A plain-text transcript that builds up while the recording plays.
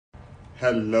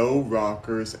Hello,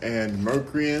 rockers and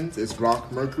Mercuryans. It's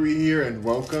Rock Mercury here, and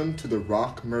welcome to the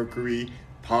Rock Mercury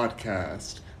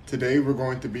podcast. Today, we're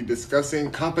going to be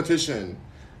discussing competition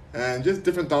and just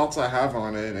different thoughts I have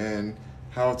on it and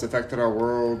how it's affected our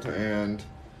world and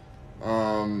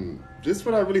just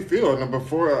what I really feel. And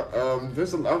before,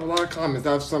 there's a lot of comments.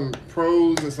 I have some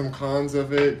pros and some cons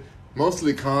of it.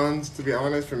 Mostly cons, to be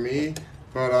honest, for me.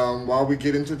 But while we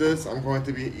get into this, I'm going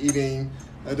to be eating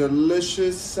a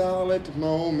delicious salad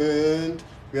moment.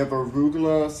 We have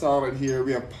arugula salad here.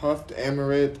 We have puffed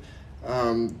amaret,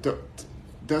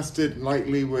 dusted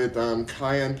lightly with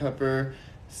cayenne pepper,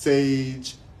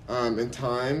 sage, and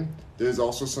thyme. There's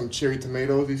also some cherry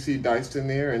tomatoes you see diced in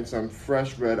there, and some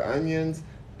fresh red onions.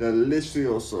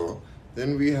 Delicioso.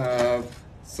 Then we have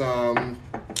some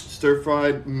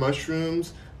stir-fried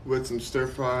mushrooms with some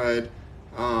stir-fried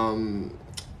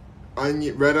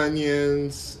red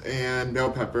onions and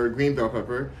green bell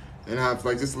pepper, and I have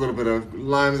like just a little bit of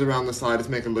limes around the side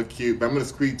to make it look cute. But I'm gonna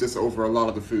squeeze this over a lot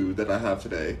of the food that I have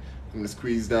today. I'm gonna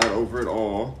squeeze that over it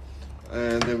all,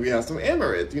 and then we have some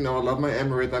amaret. You know, I love my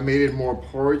amaret. I made it more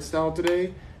porridge style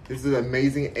today. This is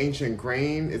amazing ancient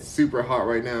grain. It's super hot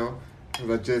right now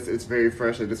because it's very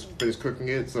fresh. I just finished cooking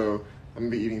it, so I'm gonna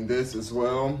be eating this as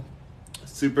well.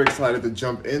 Super excited to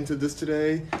jump into this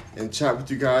today and chat with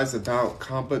you guys about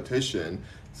competition.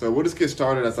 So we'll just get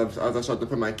started as I start to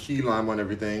put my key lime on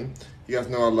everything. You guys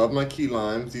know I love my key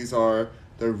limes. These are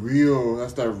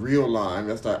that's that real lime.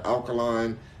 That's that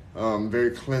alkaline,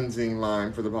 very cleansing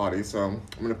lime for the body. So I'm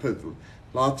gonna put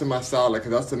lots in my salad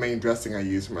because that's the main dressing I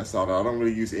use for my salad. I don't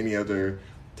really use any other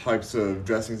types of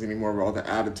dressings anymore with all the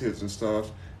additives and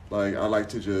stuff. Like I like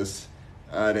to just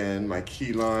add in my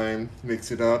key lime,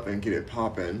 mix it up, and get it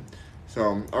popping.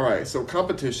 So, all right, so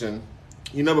competition.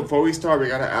 You know, before we start, we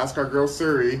gotta ask our girl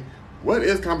Suri, what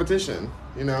is competition?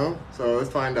 You know, so let's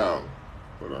find out.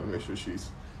 Hold on, make sure she's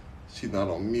not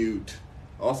on mute.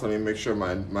 Also, I need to make sure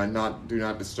my do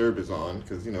not disturb is on,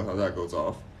 because you know how that goes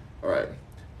off. All right,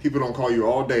 people don't call you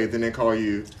all day, then they call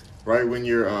you right when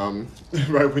you're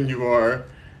right when you are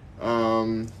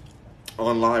on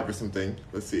live or something.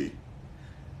 Let's see.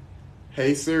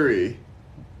 Hey Siri,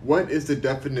 what is the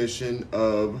definition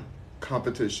of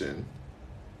competition?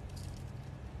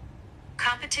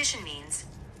 Competition means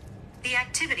the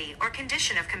activity or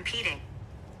condition of competing.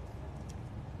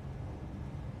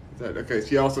 Okay,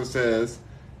 she also says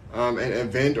an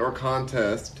event or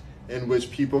contest in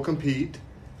which people compete,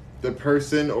 the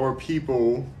person or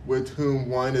people with whom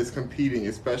one is competing,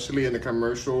 especially in the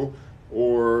commercial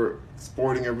or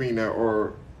sporting arena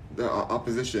or the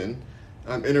opposition.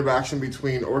 Interaction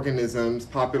between organisms,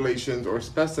 populations, or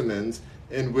specimens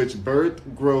in which birth,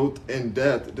 growth, and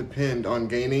death depend on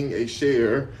gaining a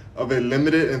share of a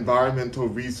limited environmental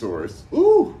resource.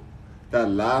 Ooh, that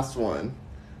last one.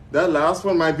 That last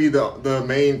one might be the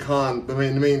main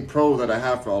pro that I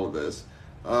have for all of this.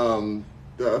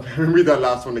 Read that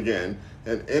last one again.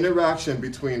 An interaction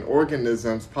between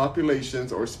organisms,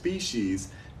 populations, or species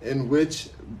in which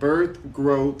birth,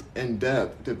 growth, and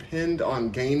death depend on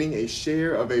gaining a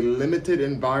share of a limited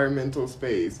environmental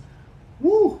space.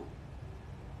 Woo!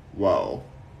 Wow.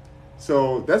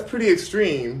 So that's pretty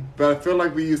extreme, but I feel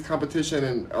like we use competition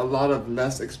in a lot of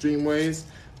less extreme ways,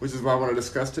 which is what I want to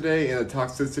discuss today, and the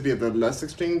toxicity of the less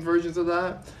extreme versions of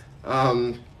that.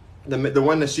 The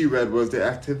one that she read was the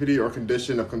activity or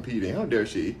condition of competing. How dare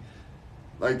she?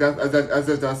 Like that, as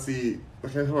if that's the...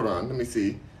 Okay, hold on, let me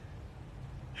see.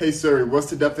 Hey Siri,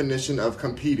 what's the definition of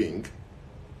competing?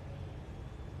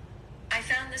 I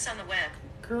found this on the web.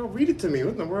 Girl, read it to me.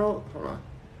 What in the world? Hold on.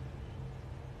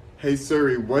 Hey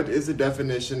Siri, what is the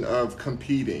definition of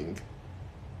competing?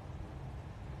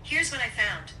 Here's what I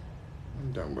found.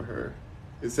 I'm done with her.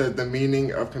 It said the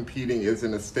meaning of competing is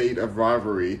in a state of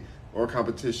rivalry or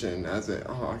competition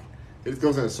it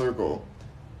goes in a circle.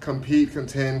 Compete,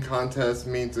 contend, contest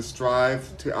means to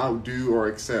strive, to outdo, or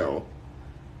excel.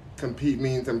 Compete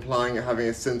means implying having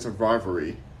a sense of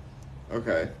rivalry.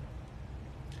 Okay.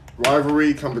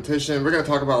 Rivalry, competition. We're going to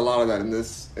talk about a lot of that in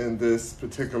this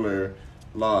particular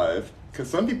live. Because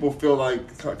some people feel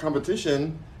like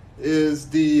competition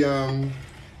is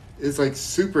is like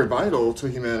super vital to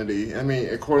humanity. I mean,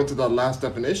 according to the last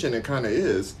definition, it kind of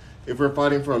is. If we're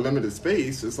fighting for a limited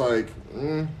space, it's like,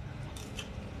 I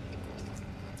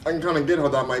can kind of get how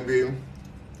that might be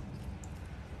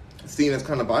seen as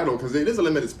kind of vital, because it is a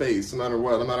limited space no matter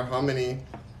what. No matter how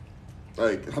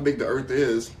how big the earth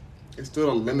is, it's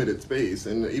still a limited space,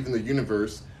 and even the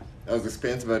universe, as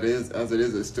expansive as it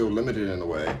is still limited in a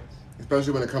way,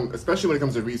 especially when it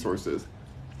comes to resources,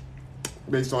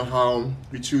 based on how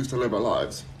we choose to live our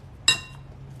lives.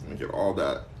 Let me get all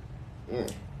that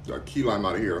Got key lime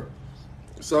out of here.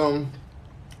 So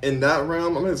in that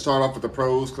realm, I'm going to start off with the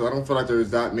pros because I don't feel like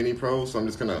there's that many pros. So I'm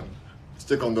just going to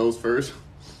stick on those first.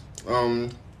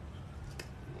 When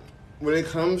it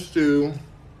comes to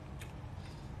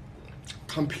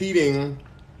competing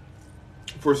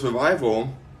for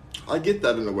survival, I get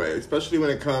that in a way, especially when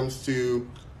it comes to,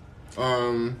 hold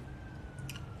on,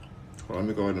 let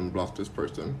me go ahead and block this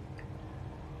person.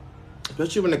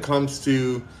 Especially when it comes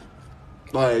to,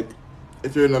 like,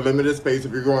 if you're in a limited space,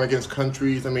 if you're going against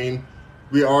countries, I mean,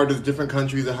 there's different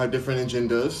countries that have different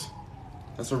agendas.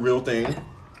 That's a real thing.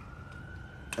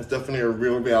 That's definitely a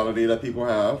real reality that people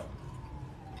have.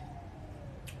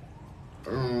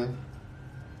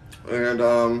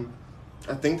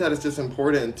 I think that it's just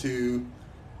important to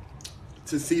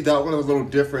see that one is a little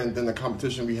different than the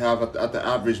competition we have at the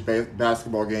average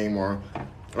basketball game or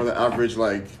the average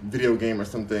like video game or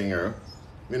something, or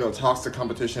toxic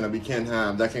competition that we can't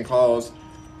have that can cause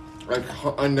like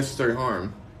unnecessary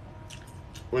harm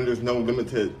when there's no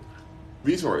limited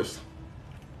resource.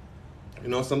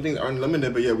 Some things are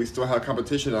unlimited, but yet we still have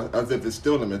competition as if it's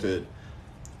still limited,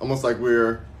 almost like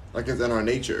it's in our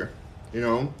nature.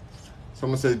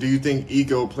 Someone said, do you think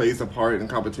ego plays a part in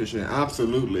competition?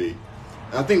 Absolutely.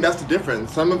 I think that's the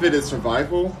difference. Some of it is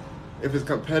survival. If it's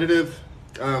competitive,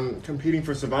 competing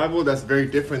for survival, that's very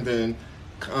different than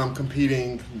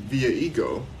competing via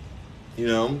ego.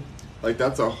 Like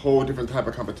that's a whole different type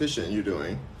of competition you're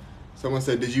doing. Someone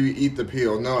said, did you eat the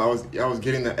peel? No, I was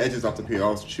getting the edges off the peel.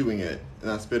 I was chewing it and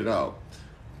I spit it out.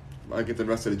 I get the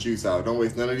rest of the juice out. Don't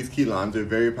waste none of these key limes. They're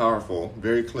very powerful,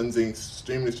 very cleansing,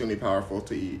 extremely powerful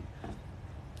to eat.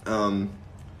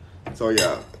 So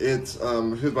yeah, it's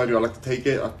here's what I do. I like to take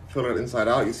it, I peel it inside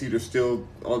out. You see there's still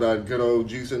all that good old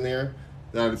juice in there.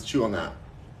 Now let's chew on that.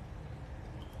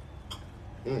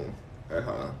 There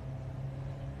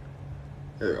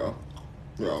you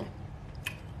go.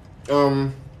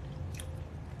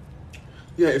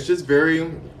 Yeah, it's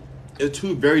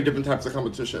two very different types of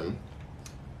competition.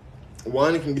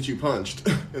 One can get you punched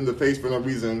in the face for no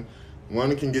reason.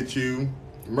 One can get you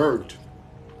murked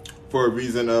for a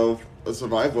reason of a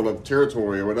survival of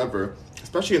territory or whatever,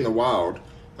 especially in the wild.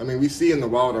 I mean, we see in the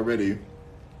wild already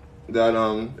that,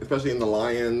 especially in the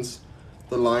lions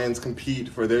compete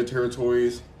for their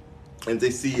territories, and they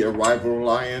see a rival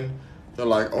lion, they're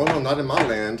like, oh no, not in my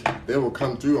land. They will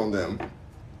come through on them.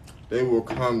 They will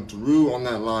come through on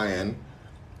that lion,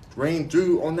 rain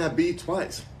through on that bee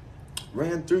twice.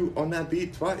 Ran through on that bee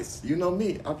twice. You know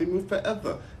me, I'll be moved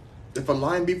forever. If a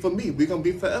lion be for me, we gonna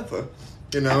be forever.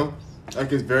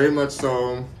 Like it's very much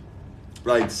so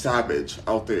like savage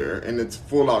out there, and it's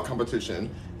full out competition.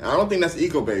 And I don't think that's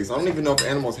ego based. I don't even know if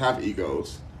animals have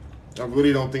egos. I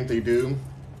really don't think they do.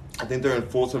 I think they're in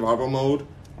full survival mode.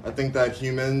 I think that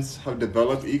humans have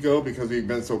developed ego because we've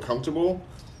been so comfortable,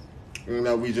 and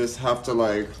that we just have to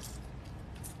like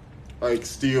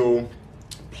still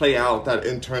play out that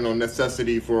internal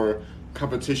necessity for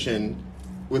competition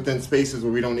within spaces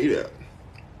where we don't need it.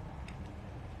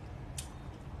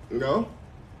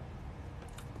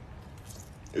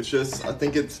 It's just I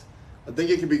think it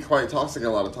can be quite toxic a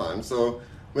lot of times. So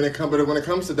when it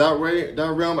comes to that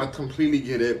realm, I completely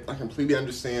get it. I completely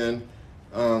understand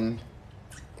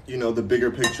the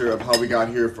bigger picture of how we got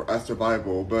here for as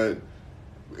survival, but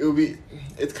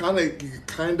it's kind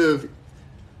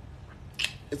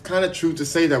of true to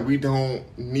say that we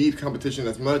don't need competition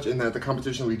as much, and that the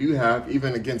competition we do have,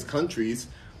 even against countries,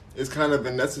 is kind of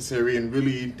unnecessary and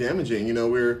really damaging.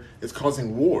 Where it's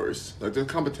causing wars. Like there's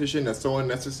competition that's so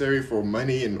unnecessary for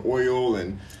money and oil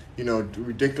and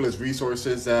ridiculous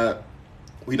resources that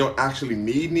we don't actually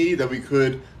need that we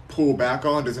could pull back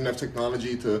on. There's enough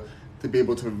technology to be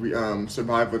able to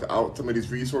survive without some of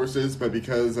these resources, but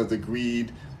because of the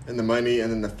greed and the money and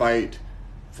then the fight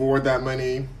for that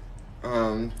money,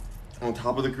 on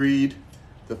top of the greed,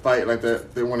 the fight, like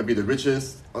they want to be the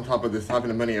richest on top of this having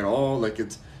the money at all. Like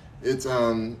it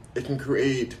can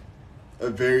create a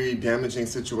very damaging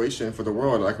situation for the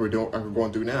world, like we're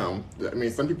going through now. I mean,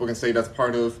 some people can say that's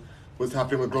part of what's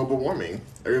happening with global warming.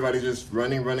 Everybody's just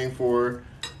running for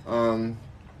to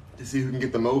see who can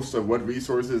get the most of what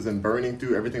resources and burning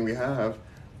through everything we have.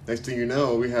 Next thing you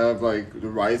know, we have like the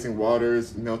rising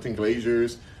waters, melting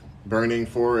glaciers, burning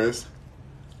forests,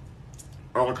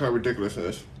 all kind of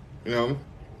ridiculousness. Did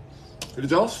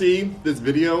y'all see this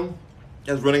video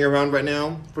that's running around right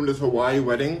now from this Hawaii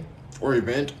wedding or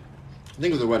event? I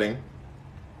think it was a wedding.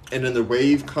 And then the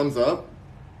wave comes up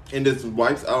and just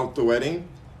wipes out the wedding,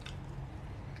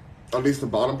 at least the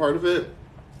bottom part of it.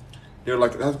 They're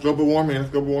like, that's global warming, that's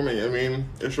global warming. I mean,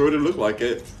 it sure did look like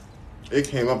it. It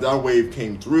came up, that wave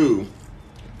came through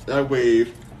that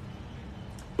wave,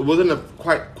 it wasn't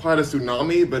quite a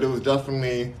tsunami, but it was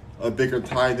definitely a bigger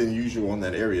tide than usual in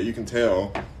that area. You can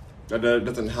tell that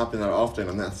doesn't happen that often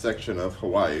in that section of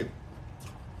Hawaii.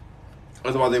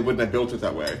 Otherwise, they wouldn't have built it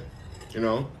that way, you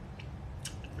know.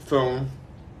 So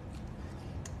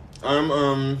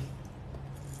I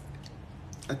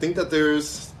think that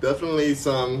there's definitely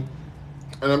some,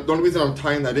 and the only reason I'm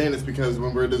tying that in is because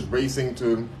when we're just racing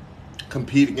to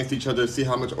compete against each other, see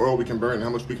how much oil we can burn, how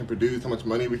much we can produce, how much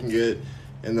money we can get,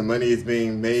 and the money is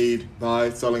being made by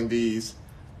selling these.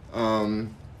 Let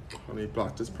me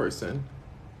block this person.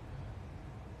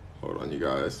 Hold on, you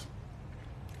guys.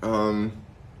 When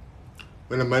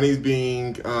the money's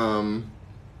being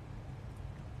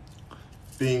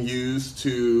used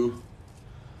to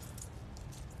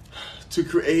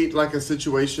create like a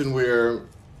situation where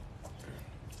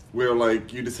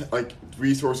like you just like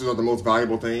resources are the most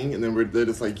valuable thing, and then they're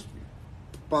just like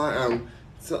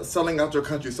selling out their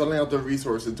country, selling out their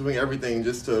resources, doing everything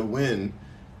just to win,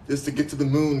 just to get to the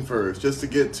moon first, just to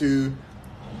get to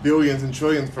billions and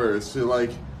trillions first, to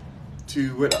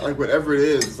whatever it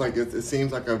is. It's like it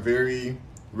seems like a very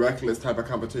reckless type of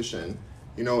competition,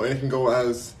 you know. And it can go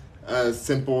as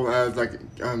simple as like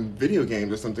video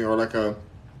games or something,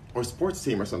 or sports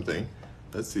team or something.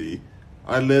 Let's see.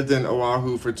 I lived in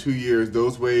Oahu for 2 years.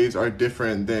 Those waves are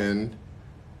different than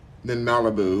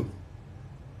Malibu.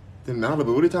 Than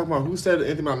Malibu? What are you talking about? Who said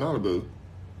anything about Malibu?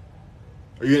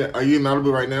 Are you in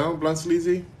Malibu right now, Blunt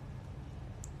Sleazy?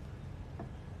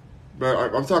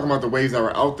 But I'm talking about the waves that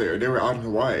were out there. They were out in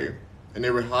Hawaii, and they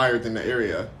were higher than the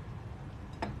area.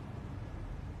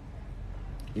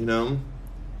 You know?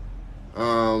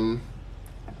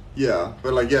 Yeah,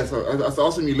 but like, yeah, so it's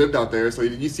awesome you lived out there. So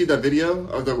did you see that video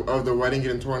of the wedding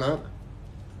getting torn up?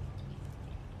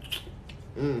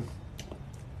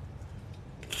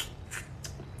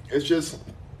 It's just,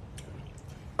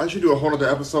 I should do a whole other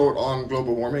episode on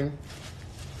global warming.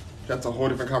 That's a whole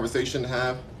different conversation to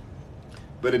have.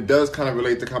 But it does kind of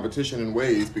relate to competition in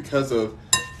ways because of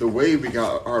the way we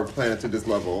got our planet to this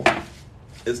level.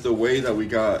 It's the way that we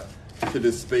got to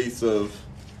this space of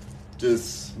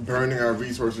just burning our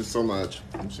resources so much.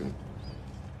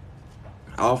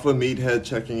 Alpha Meathead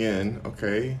checking in.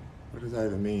 Okay, what does that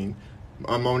even mean?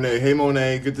 I'm Monet. Hey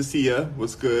Monet, good to see ya.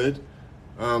 What's good?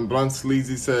 Blunt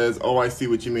Sleazy says, "Oh, I see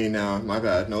what you mean now. My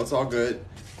bad. No, it's all good."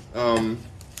 But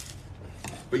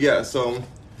yeah, so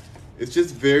it's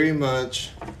just very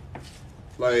much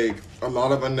like a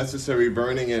lot of unnecessary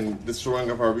burning and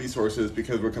destroying of our resources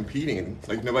because we're competing.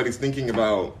 Like nobody's thinking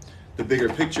about the bigger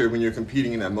picture when you're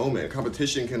competing in that moment.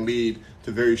 Competition can lead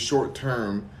to very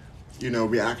short-term,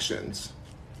 reactions.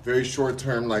 Very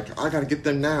short-term, like, I gotta get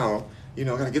them now. I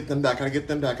gotta get them back,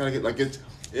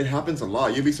 it happens a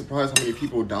lot. You'd be surprised how many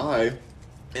people die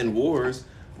in wars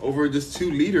over just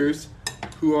two leaders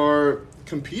who are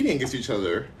competing against each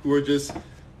other, who are just,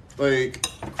 like,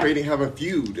 have a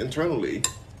feud internally.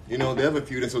 They have a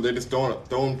feud, and so they're just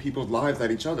throwing people's lives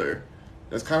at each other.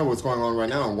 That's kind of what's going on right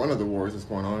now in one of the wars that's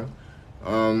going on.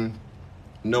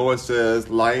 Noah says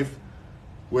life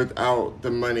without the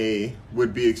money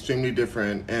would be extremely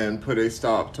different and put a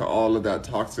stop to all of that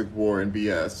toxic war and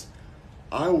BS.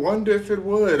 I wonder if it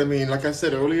would. I mean, like I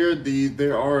said earlier,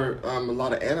 there are a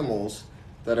lot of animals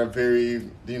that are very,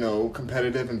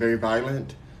 competitive and very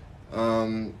violent.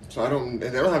 And they don't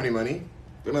have any money.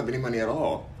 They don't have any money at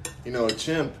all. A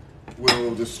chimp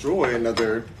will destroy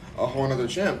a whole other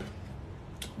chimp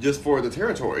just for the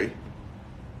territory.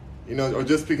 Or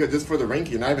just for the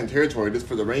ranking, not even territory, just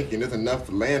for the ranking. There's enough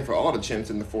land for all the chimps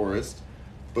in the forest,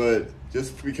 but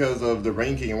just because of the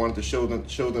ranking and wanted to show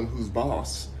them who's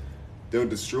boss, they'll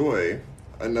destroy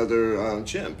another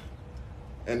chimp.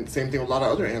 And same thing with a lot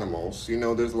of other animals.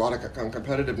 There's a lot of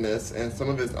competitiveness, and some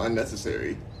of it's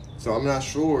unnecessary. So I'm not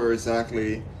sure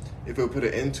exactly if it'll put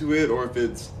an end to it, or if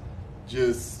it's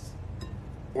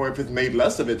made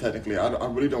less of it. Technically, I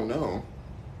really don't know.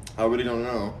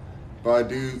 But I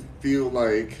do feel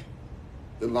like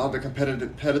a lot of the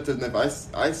competitiveness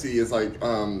I see is like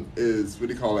is what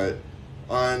do you call it?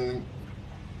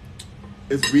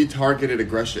 It's retargeted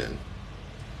aggression,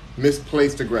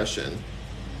 misplaced aggression.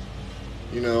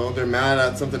 They're mad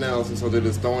at something else, and so they're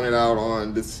just throwing it out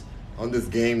on this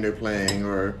game they're playing,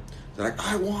 or they're like,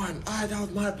 "I won! That was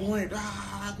my point!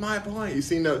 That's my point!" You've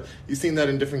seen that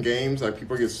in different games. Like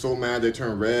people get so mad they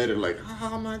turn red, and like,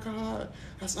 "Oh my god,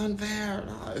 that's unfair!"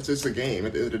 It's just a game.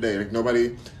 At the end of the day, like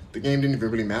the game didn't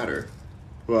even really matter,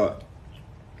 but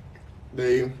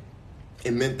it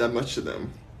meant that much to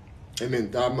them. It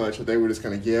meant that much that they were just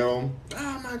gonna yell,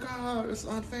 "Oh my god, it's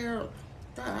unfair!"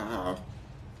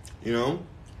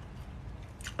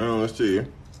 Let's see.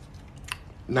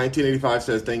 1985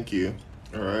 says thank you.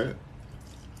 All right.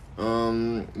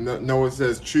 Noah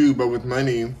says true, but with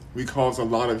money, we cause a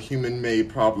lot of human-made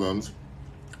problems.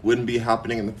 Wouldn't be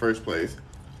happening in the first place.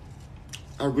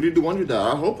 I really do wonder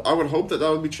that. I would hope that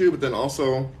would be true, but then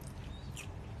also,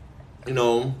 you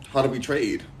know, how do we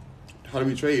trade? How do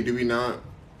we trade? Do we not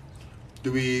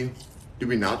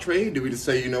trade? Do we just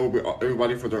say, you know,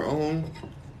 everybody for their own?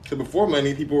 Because before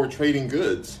money, people were trading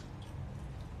goods.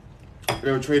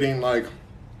 They were trading like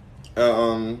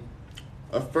a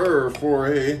fur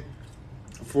for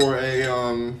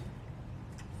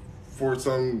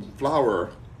some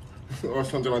flour or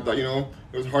something like that. You know,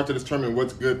 it was hard to determine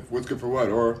what's good for what.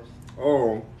 Or,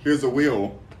 oh, here's a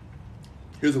wheel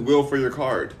for your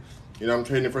card. You know, I'm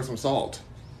trading it for some salt.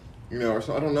 You know, or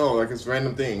so I don't know. Like, it's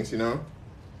random things. You know.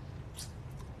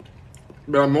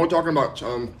 But I'm more talking about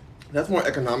that's more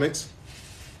economics.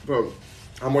 But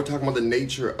I'm more talking about the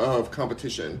nature of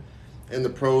competition and the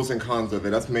pros and cons of it.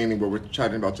 That's mainly what we're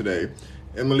chatting about today.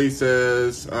 Emily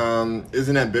says,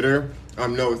 isn't that bitter?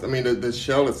 No, I mean, the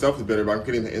shell itself is bitter, but I'm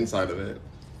getting the inside of it.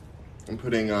 I'm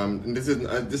putting, and this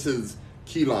is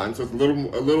key lime, so it's a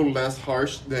little less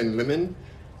harsh than lemon.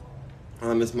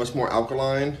 It's much more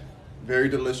alkaline, very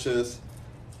delicious,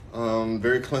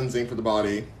 very cleansing for the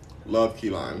body. Love key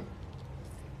lime.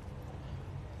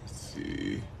 Let's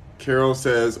see. Carol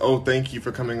says, oh, thank you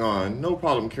for coming on. No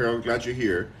problem, Carol. Glad you're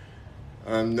here.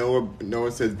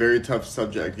 Noah says, very tough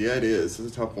subject. Yeah, it is.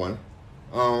 It's a tough one.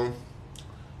 I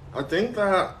think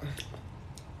that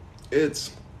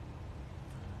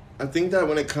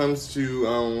when it comes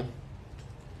to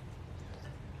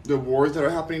the wars that are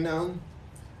happening now,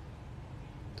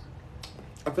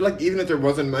 I feel like even if there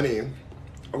wasn't money,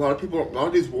 a lot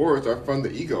of these wars are from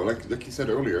the ego, like you said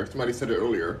earlier. Somebody said it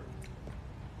earlier.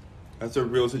 That's a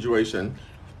real situation.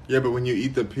 Yeah, but when you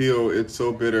eat the peel, it's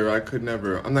so bitter. I could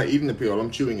never. I'm not eating the peel. I'm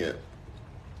chewing it.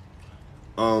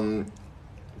 To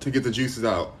get the juices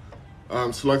out.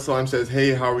 Slug Slime says,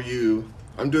 hey, how are you?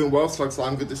 I'm doing well, Slug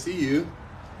Slime. Good to see you.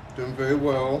 Doing very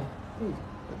well. Ooh, I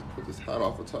have to put this hat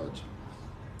off a touch.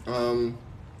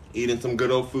 Eating some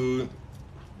good old food.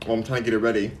 Well, I'm trying to get it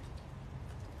ready.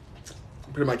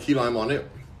 Putting my key lime on it.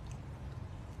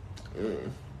 Yeah,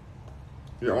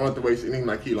 I don't have to waste any of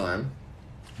my key lime.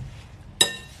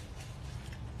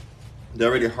 They're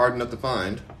already hard enough to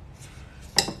find.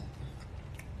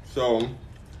 So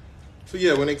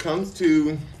yeah, when it comes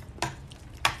to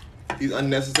these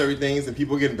unnecessary things and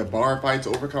people get into bar fights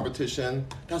over competition,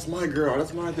 that's my girl,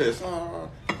 that's my this.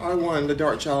 I won the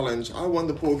dart challenge. I won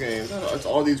the pool games. It's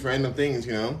all these random things,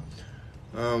 you know.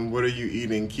 What are you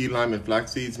eating? Key lime and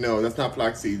flax seeds? No, that's not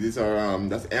flax seeds. These are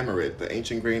that's amaret, the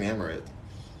ancient grain amaret.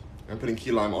 I'm putting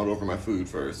key lime all over my food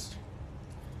first.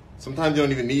 Sometimes you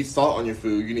don't even need salt on your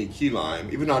food. You need key lime.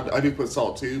 Even though I do put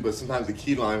salt too, but sometimes the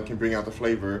key lime can bring out the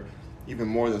flavor even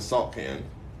more than salt can,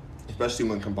 especially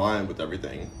when combined with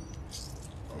everything.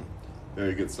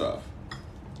 Very good stuff.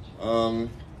 But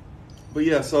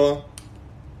yeah, so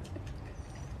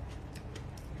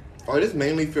I just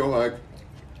mainly feel like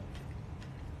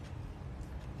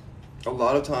a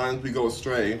lot of times we go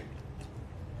astray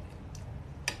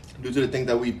due to the thing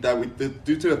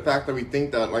due to the fact that we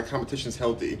think that like competition is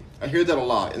healthy. I hear that a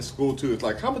lot in school too. It's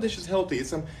like competition is healthy.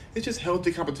 It's just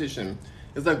healthy competition.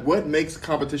 It's like, what makes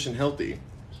competition healthy?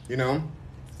 You know,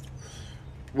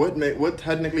 what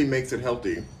technically makes it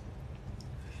healthy?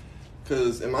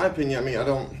 Because in my opinion, I mean,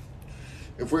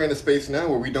 if we're in a space now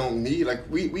where we don't need, like,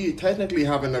 we technically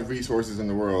have enough resources in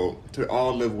the world to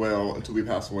all live well until we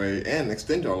pass away and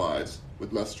extend our lives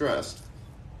with less stress.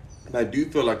 And I do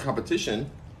feel like competition,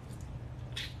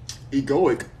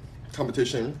 egoic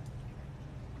competition,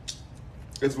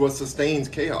 is what sustains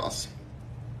chaos.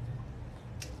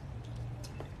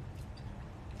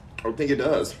 I think it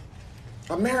does.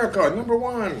 America, number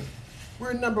one.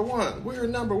 We're number one. We're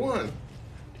number one.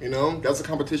 You know, that's a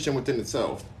competition within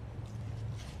itself.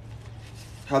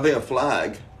 Having a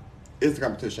flag is the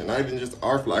competition. Not even just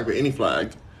our flag, but any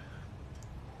flag.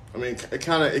 I mean,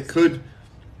 it could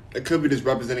be just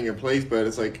representing your place, but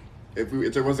it's like,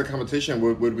 if there was a competition,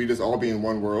 would we just all be in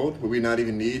one world? Would we not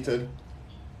even need to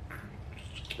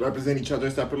represent each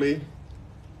other separately?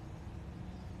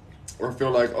 Or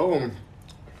feel like, oh,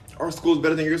 our school's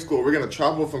better than your school. We're going to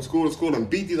travel from school to school and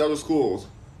beat these other schools.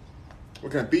 We're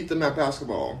going to beat them at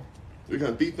basketball. We're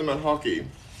going to beat them at hockey.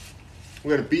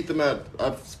 We're going to beat them at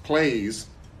plays,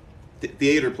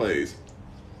 theater plays.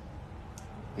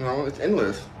 You know, it's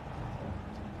endless.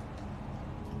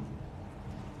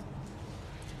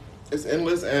 It's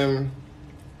endless, and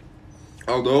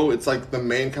although it's like the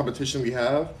main competition we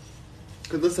have,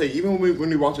 because let's say even when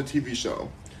we watch a TV show,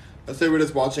 let's say we're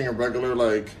just watching a regular,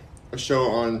 like, a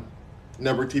show on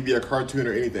network TV, a cartoon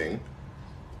or anything.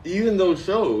 Even those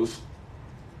shows,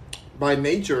 by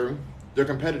nature, they're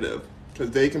competitive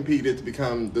because they competed to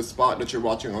become the spot that you're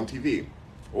watching on TV.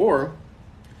 Or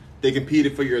they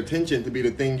competed for your attention to be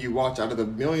the thing you watch out of the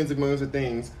millions and millions of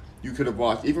things you could have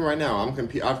watched. Even right now,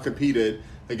 I've competed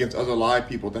against other live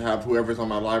people to have whoever's on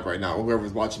my live right now or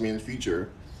whoever's watching me in the future.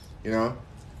 You know?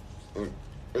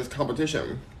 It's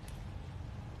competition.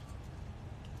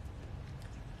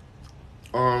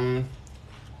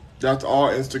 That's all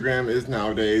Instagram is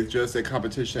nowadays, just a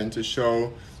competition to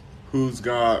show who's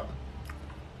got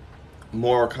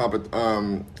more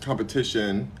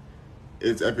competition.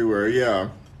 It's everywhere, yeah.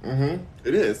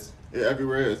 It is. It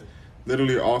everywhere is.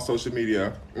 Literally all social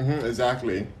media.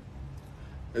 Exactly.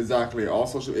 All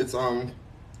social. It's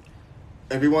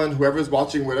everyone, whoever's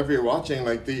watching, whatever you're watching,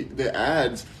 like the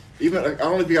ads. Even like, I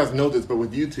don't know if you guys know this, but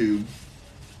with YouTube,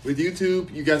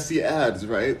 you guys see ads,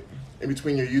 right, in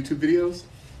between your YouTube videos.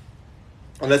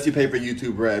 Unless you pay for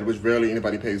YouTube Red, which rarely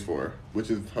anybody pays for, which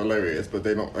is hilarious. But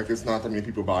they don't, like, it's not that many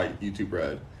people buy YouTube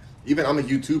Red. Even I'm a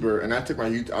YouTuber, and I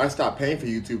stopped paying for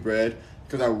YouTube Red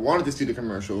because I wanted to see the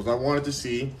commercials. I wanted to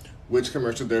see which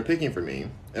commercials they're picking for me,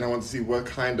 and I wanted to see what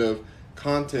kind of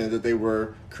content that they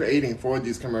were creating for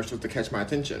these commercials to catch my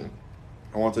attention.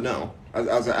 I want to know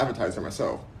as an advertiser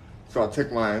myself. So I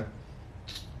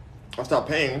stopped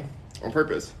paying on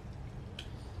purpose.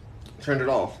 Turned it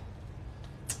off.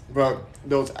 But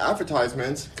those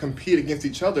advertisements compete against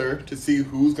each other to see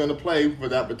who's going to play for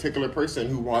that particular person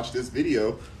who watched this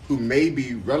video, who may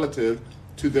be relative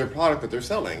to their product that they're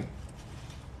selling.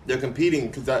 They're competing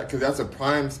because that's a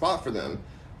prime spot for them.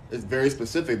 It's very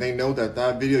specific. They know that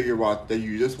video that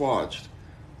you just watched,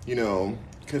 you know,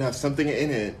 could have something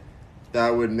in it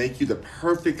that would make you the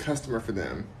perfect customer for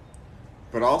them.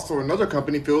 But also another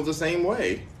company feels the same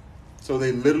way. So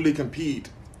they literally compete,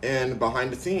 and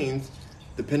behind the scenes,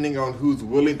 depending on who's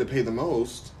willing to pay the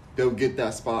most, they'll get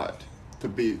that spot to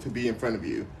be in front of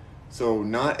you. So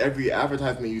not every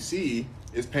advertisement you see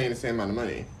is paying the same amount of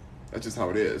money. That's just how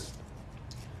it is.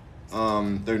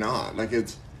 They're not. Like,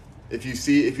 it's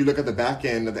if you look at the back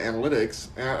end of the analytics,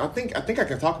 and I think I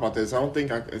can talk about this. I don't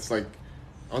think it's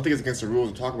against the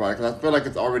rules to talk about it because I feel like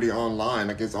it's already online.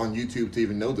 Like, it's on YouTube to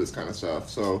even know this kind of stuff.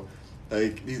 So,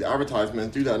 like, these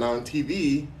advertisements do that. Now on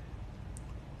TV,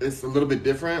 it's a little bit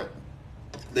different.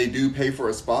 They do pay for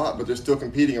a spot, but they're still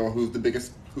competing on who's the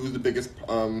biggest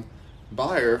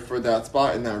buyer for that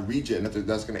spot in that region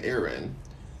that's going to air in.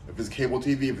 If it's cable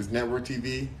TV, if it's network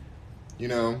TV, you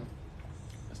know.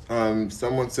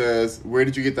 Someone says, where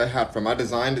did you get that hat from? I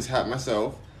designed this hat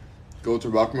myself. Go to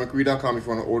rockmercury.com if you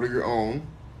want to order your own.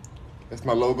 That's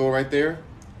my logo right there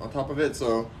on top of it.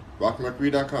 So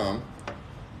rockmercury.com.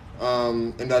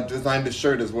 And I designed the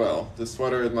shirt as well. The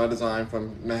sweater is my design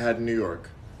from Manhattan, New York.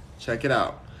 Check it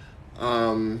out.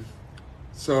 Oh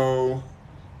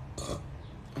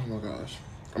my gosh,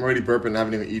 I'm already burping. I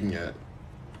haven't even eaten yet.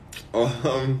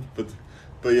 But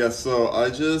yeah. So I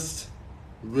just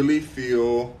really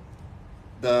feel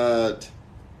that,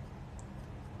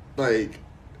 like,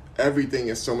 everything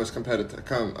is so much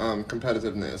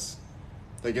competitiveness.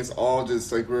 Like, it's all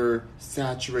just like we're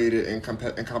saturated in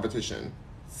competition,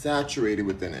 saturated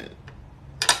within it,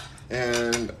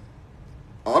 and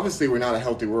obviously we're not a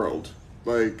healthy world.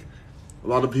 Like, a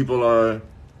lot of people are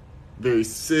very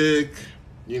sick,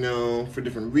 you know, for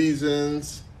different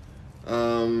reasons.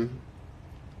 Our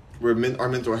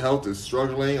mental health is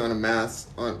struggling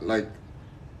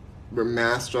we're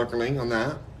mass struggling on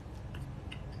that.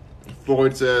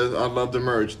 Floyd says, I love the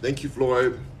merch. Thank you,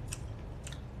 Floyd.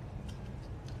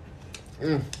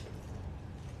 It's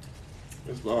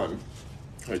fun.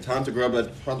 Okay, time to grub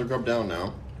down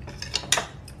now.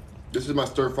 This is my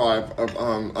stir fry of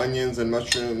onions and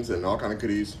mushrooms and all kind of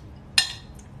goodies.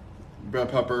 Bell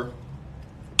pepper.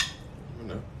 I'm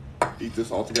gonna eat this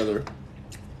all together.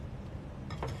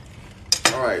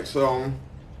 All right, so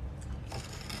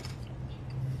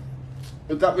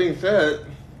with that being said,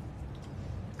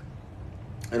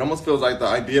 it almost feels like the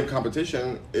idea of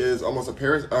competition is almost a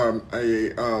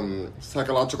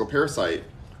psychological parasite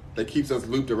that keeps us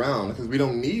looped around because we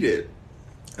don't need it.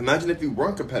 Imagine if we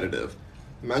weren't competitive.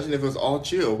 Imagine if it was all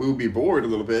chill. We would be bored a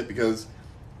little bit because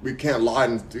we can't lie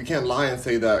and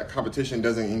say that competition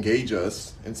doesn't engage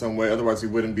us in some way. Otherwise, we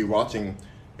wouldn't be watching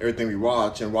everything we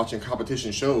watch and watching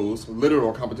competition shows,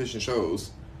 literal competition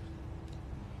shows.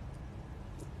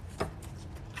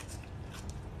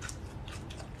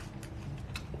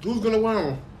 Who's gonna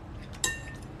win?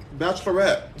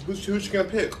 Bachelorette. Who's you gonna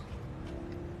pick?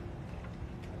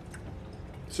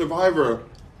 Survivor.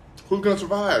 Who's gonna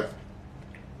survive?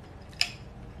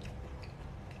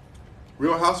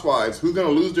 Real Housewives, who's gonna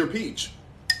lose their peach?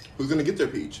 Who's gonna get their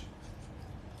peach?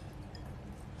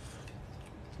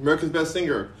 America's Best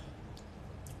Singer.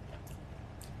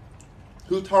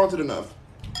 Who's talented enough?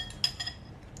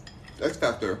 X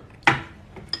Factor.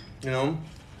 You know?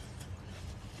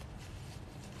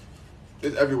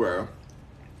 It's everywhere.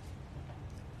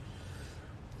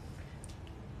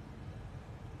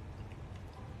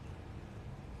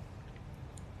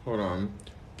 Hold on.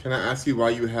 Can I ask you why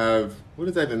you have... What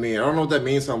does that even mean? I don't know what that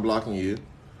means, so I'm blocking you.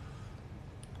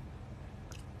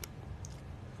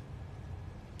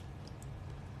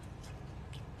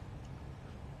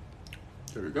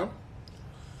 There we go.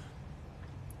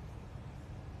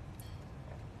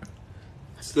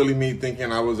 Silly me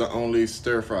thinking I was the only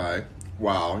stir fry.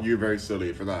 Wow, you're very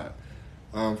silly for that.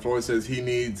 Floyd says he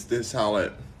needs this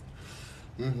salad.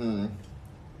 You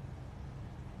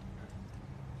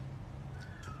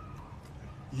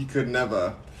could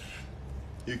never.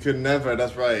 You could never,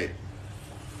 that's right.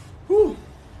 Whew.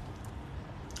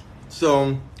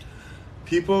 So,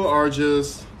 people are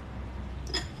just,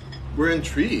 we're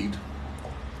intrigued.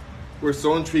 We're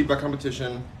so intrigued by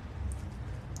competition.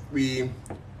 We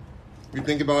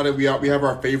think about it, we have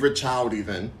our favorite child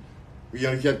even. You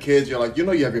know, if you have kids, you're like, you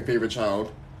know you have your favorite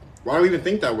child. Why do we even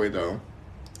think that way though?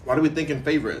 Why do we think in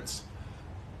favorites?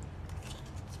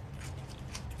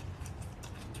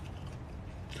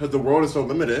 Because the world is so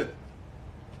limited.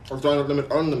 Or so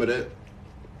unlimited.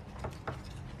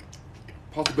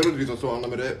 Possibilities are so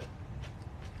unlimited.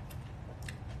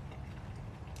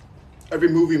 Every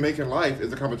move we make in life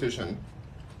is a competition.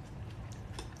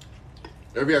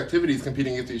 Every activity is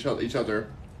competing against each other.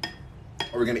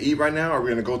 Are we gonna eat right now? Are we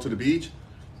gonna go to the beach?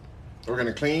 Are we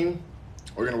gonna clean?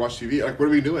 Are we gonna watch TV? Like, what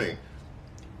are we doing?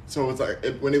 So it's like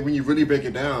when you really break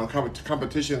it down,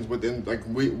 competitions within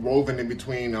woven in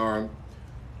between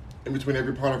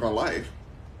every part of our life.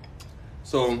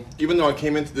 So even though I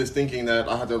came into this thinking that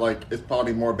I had to it's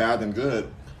probably more bad than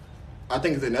good, I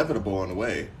think it's inevitable in a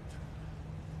way.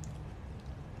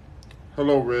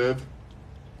 Hello, Riv.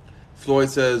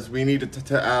 Floyd says we need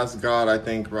to ask God. I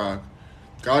think Rock.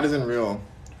 God isn't real,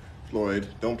 Floyd.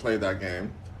 Don't play that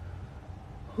game.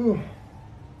 Whew.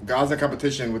 God's in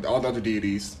competition with all the other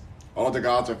deities. All the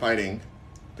gods are fighting.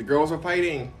 The girls are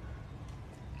fighting.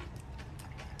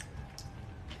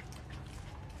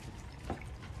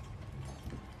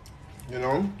 You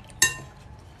know?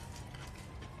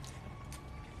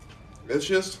 It's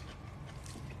just...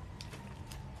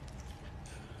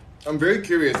 I'm very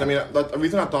curious. I mean, the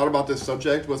reason I thought about this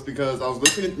subject was because I was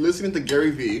listening to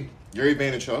Gary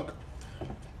Vaynerchuk,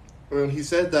 and he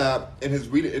said that in his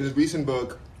recent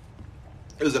book,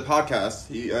 it was a podcast.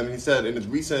 He said in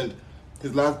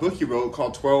his last book he wrote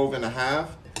called 12 and a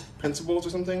Half Principles or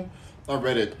something. I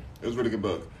read it. It was a really good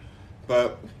book,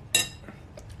 but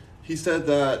he said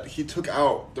that he took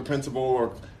out the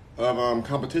principle of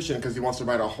competition because he wants to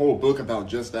write a whole book about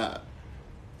just that.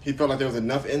 He felt like there was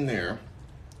enough in there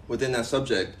within that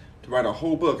subject to write a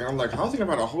whole book. And I'm like, how's he gonna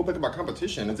write a whole book about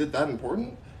competition? Is it that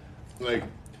important? Like,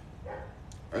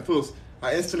 I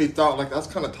instantly thought, like, that's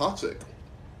kind of toxic.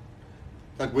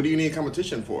 Like, what do you need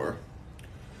competition for?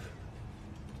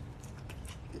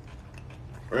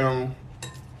 I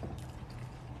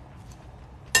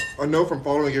know from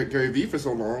following Gary Vee for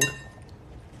so long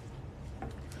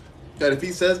that if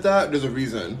he says that, there's a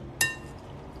reason.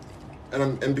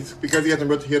 And because he hasn't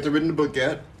written the book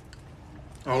yet,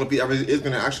 I don't know if he ever is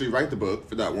going to actually write the book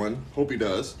for that one. Hope he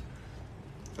does.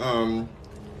 I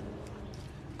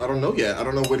don't know yet. I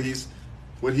don't know what he's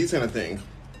going to think.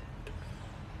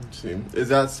 Let's see. Is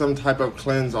that some type of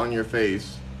cleanse on your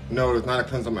face? No, it's not a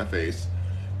cleanse on my face.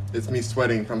 It's me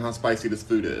sweating from how spicy this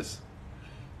food is.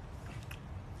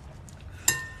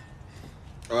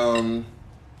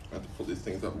 I have to pull these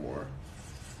things up more.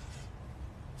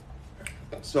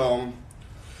 So,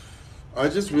 I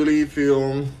just really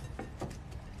feel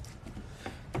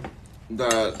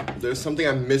that there's something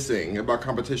I'm missing about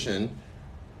competition,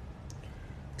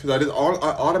 because I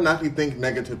automatically think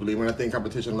negatively when I think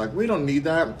competition. Like, we don't need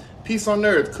that. Peace on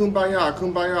earth, kumbaya,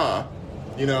 kumbaya.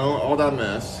 You know, all that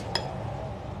mess.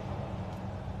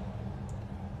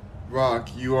 Rock,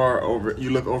 you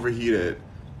look overheated.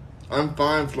 I'm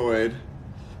fine, Floyd.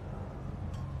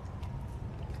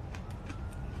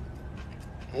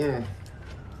 I'm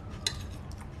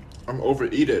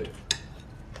overeated.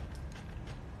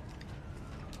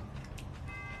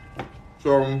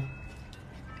 So,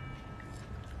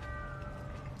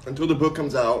 until the book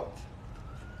comes out,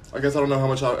 I guess I don't know how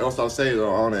much else I'll say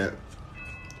though on it.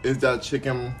 Is that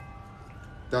chicken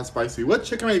that spicy? What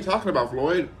chicken are you talking about,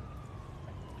 Floyd?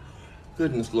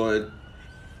 Goodness, Floyd.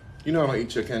 You know I don't eat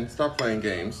chicken. Stop playing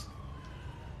games.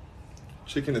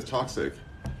 Chicken is toxic.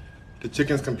 The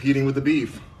chicken's competing with the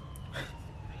beef.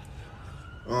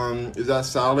 Is that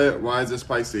salad? Why is it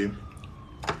spicy?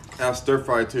 I have stir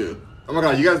fry too. Oh my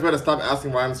god, you guys better stop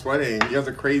asking why I'm sweating. You guys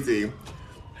are crazy.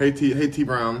 Hey T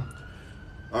Brown.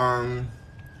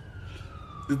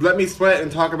 Just let me sweat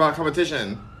and talk about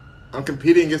competition. I'm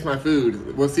competing against my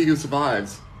food. We'll see who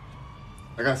survives.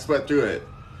 I gotta sweat through it.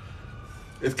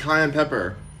 It's cayenne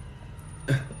pepper.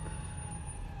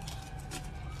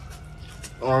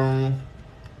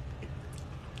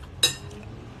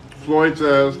 Floyd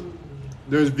says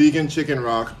there's vegan chicken,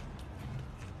 Rock.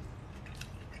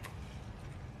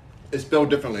 It's spelled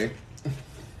differently.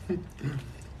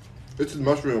 This is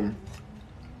mushroom.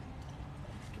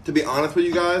 To be honest with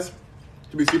you guys,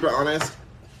 to be super honest,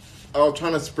 I was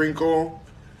trying to sprinkle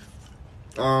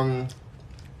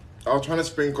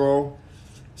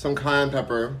some cayenne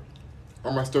pepper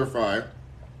on my stir fry,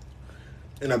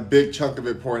 and a big chunk of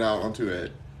it poured out onto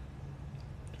it.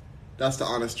 That's the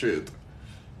honest truth.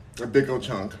 A big old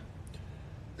chunk.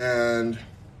 And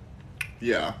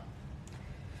yeah,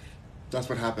 that's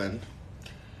what happened.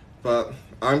 But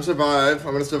I'm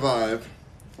gonna survive.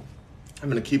 I'm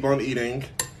gonna keep on eating,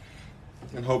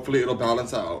 and hopefully it'll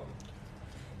balance out.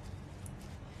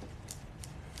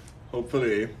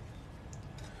 Hopefully.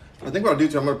 I think what I'll do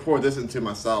too, I'm gonna pour this into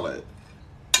my salad,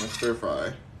 my stir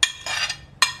fry.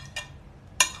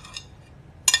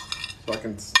 So I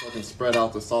can spread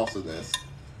out the sauce in this.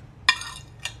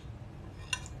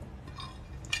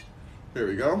 Here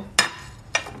we go.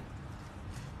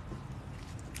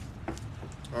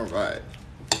 All right.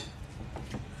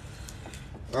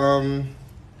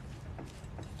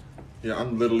 Yeah,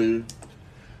 I'm literally.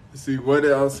 Let's see what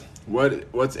else.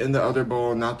 What's in the other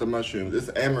bowl? Not the mushrooms. It's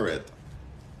amaranth.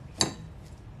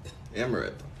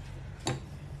 Amaranth.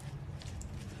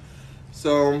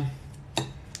 So,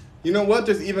 you know what?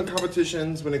 There's even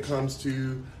competitions when it comes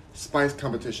to spice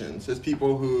competitions. There's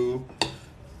people who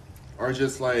are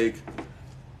just like,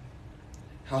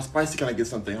 how spicy can I get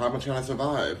something? How much can I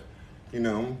survive? You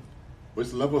know,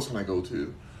 which levels can I go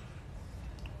to?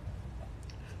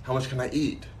 How much can I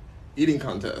eat? Eating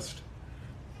contest.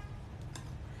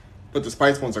 But the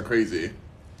spice ones are crazy.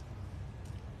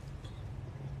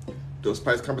 Those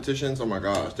spice competitions, oh my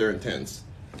gosh, they're intense.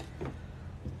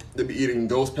 They be eating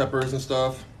those peppers and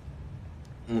stuff.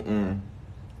 No,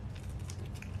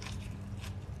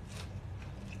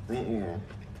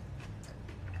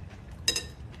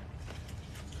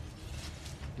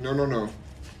 no.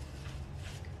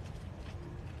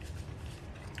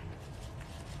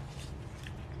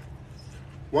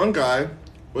 One guy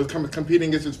was competing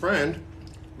against his friend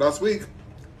last week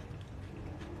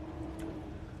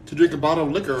to drink a bottle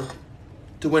of liquor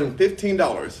to win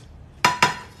 $15.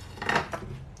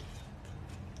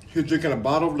 He was drinking a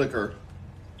bottle of liquor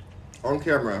on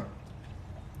camera.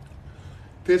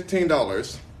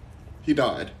 $15. He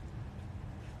died.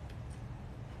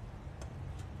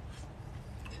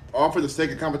 All for the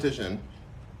sake of competition.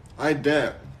 I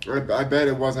bet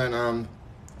it wasn't,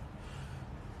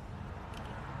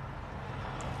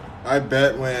 I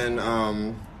bet when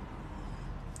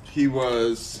he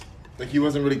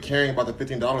wasn't really caring about the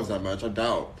 $15 that much. I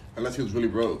doubt, unless he was really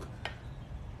broke.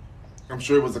 I'm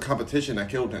sure it was the competition that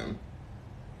killed him.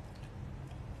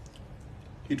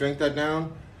 He drank that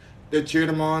down. They cheered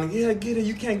him on. Yeah, get it.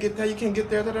 You can't get that. You can't get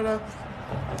there. Da da da.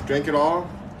 Drank it all.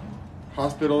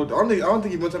 Hospital. I don't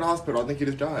think he went to the hospital. I think he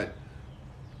just died.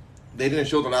 They didn't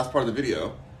show the last part of the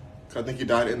video, because I think he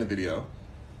died in the video.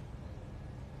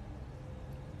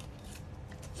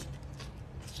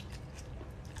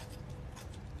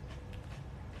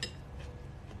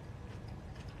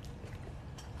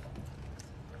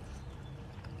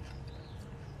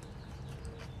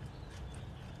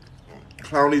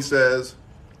 Clowney says,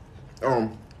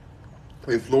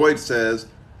 Floyd says,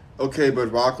 okay, but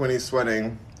Rock when he's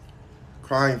sweating,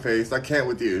 crying face, I can't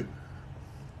with you.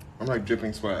 I'm like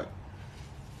dripping sweat.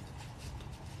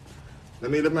 Let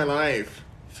me live my life.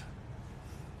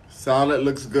 Salad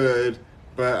looks good,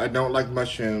 but I don't like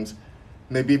mushrooms.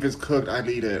 Maybe if it's cooked, I'd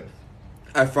eat it.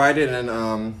 I fried it in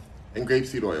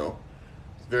grapeseed oil.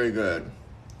 It's very good.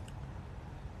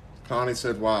 Clowney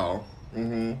said, wow.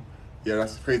 Yeah,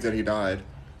 that's crazy that he died.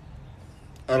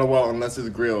 LOL, unless it's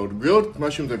grilled. Grilled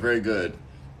mushrooms are very good.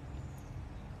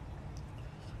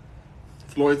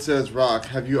 Floyd says, Rock,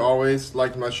 have you always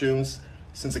liked mushrooms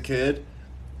since a kid?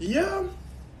 Yeah,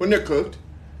 when they're cooked.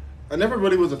 I never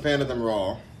really was a fan of them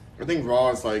raw. I think raw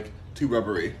is like too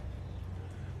rubbery.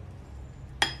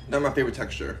 Not my favorite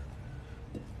texture.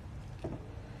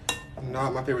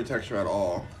 Not my favorite texture at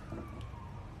all.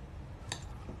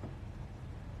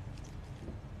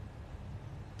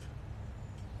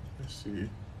 Let's see.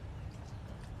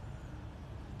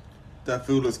 That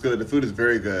food looks good. The food is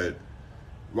very good.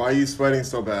 Why are you sweating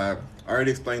so bad? I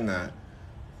already explained that.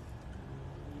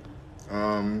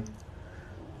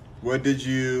 What did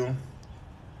you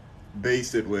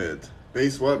base it with?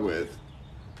 Base what with?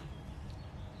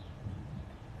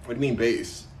 What do you mean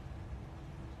base?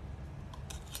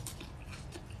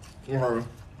 Okay.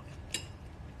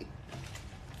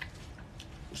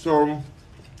 So,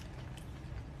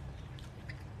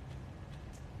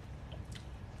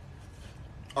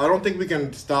 I don't think we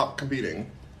can stop competing.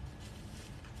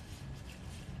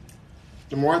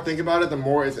 The more I think about it, the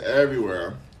more it's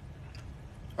everywhere.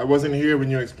 I wasn't here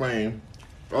when you explained.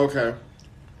 Okay.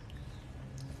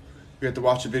 We have to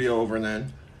watch the video over and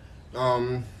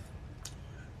then.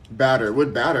 Batter.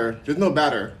 What batter? There's no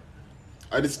batter.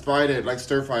 I just fried it, like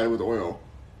stir fried it with oil.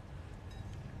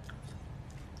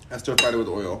 I stir fried it with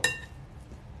oil.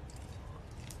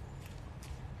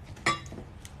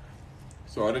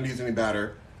 So I didn't use any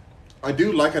batter. I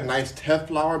do like a nice Tef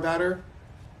flour batter.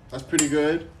 That's pretty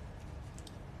good.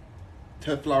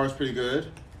 Tef flour is pretty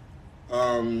good.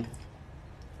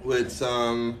 With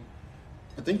some,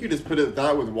 I think you just put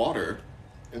that with water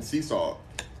and sea salt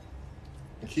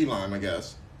and key lime, I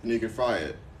guess, and you can fry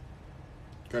it.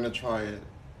 Gonna try it.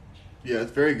 Yeah,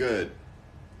 it's very good.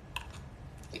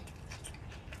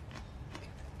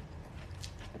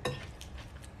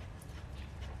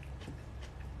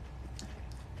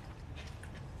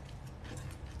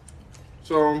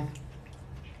 So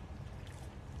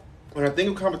when I think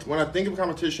of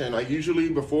competition, I usually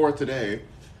before I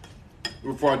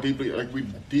we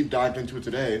deep dived into it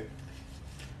today,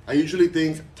 I usually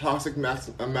think toxic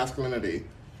masculinity,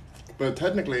 but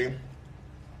technically,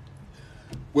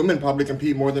 women probably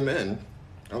compete more than men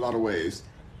in a lot of ways.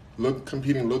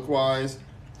 Competing look-wise,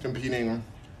 competing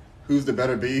who's the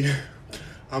better bee.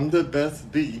 I'm the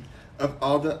best bee of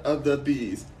all the other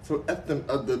bees, so F them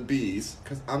other bees,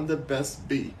 cause I'm the best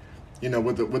bee. You know,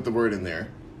 with the word in there.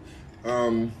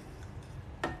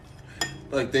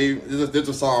 Like there's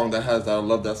a song that has that. I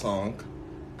love that song.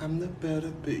 I'm the better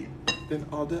bee than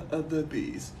all the other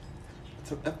bees,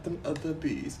 so F them other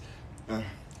bees. I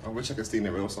wish I could sing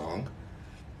the real song.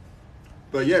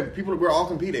 But yeah, we're all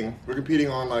competing. We're competing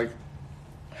on like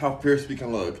how fierce we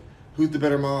can look. Who's the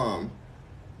better mom?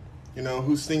 You know,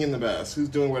 who's singing the best? Who's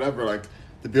doing whatever? Like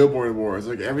the Billboard Awards,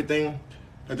 like everything.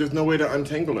 Like there's no way to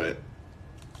untangle it.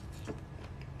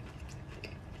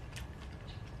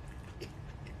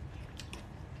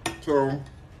 So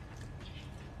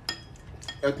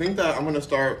I think that I'm gonna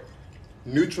start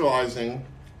neutralizing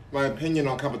my opinion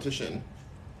on competition,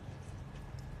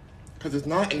 because it's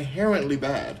not inherently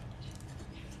bad.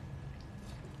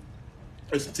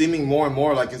 It's seeming more and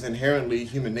more like it's inherently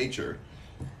human nature,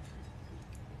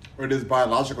 or it is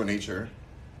biological nature.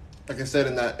 Like I said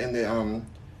in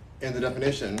the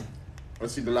definition.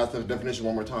 Let's see the last definition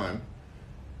one more time.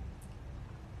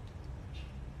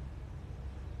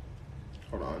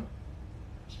 Hold on.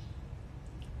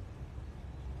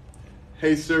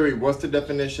 Hey Siri, what's the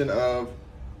definition of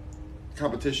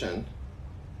competition?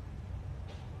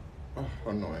 Oh,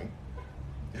 annoying.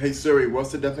 Hey Siri,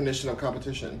 what's the definition of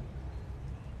competition?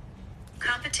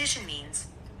 Competition means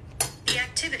the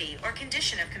activity or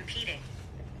condition of competing.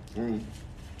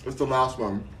 What's the last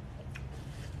one?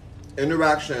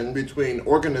 Interaction between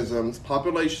organisms,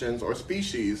 populations, or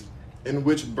species in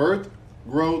which birth,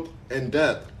 growth, and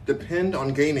death depend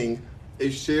on gaining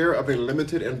a share of a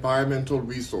limited environmental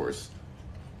resource.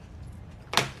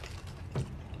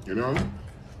 You know?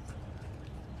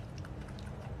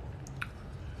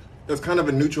 That's kind of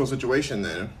a neutral situation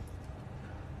then.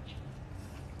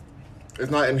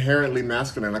 It's not inherently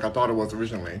masculine like I thought it was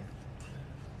originally.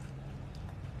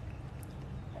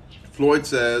 Floyd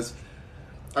says,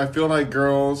 I feel like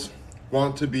girls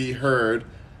want to be heard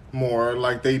more,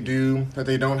 like they do, that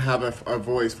they don't have a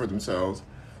voice for themselves.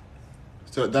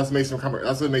 So that's what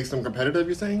makes them competitive,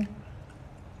 you're saying?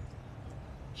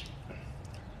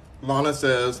 Lana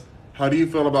says, how do you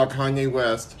feel about Kanye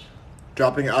West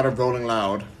dropping out of Rolling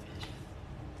Loud?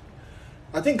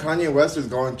 I think Kanye West is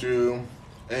going through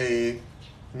a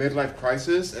midlife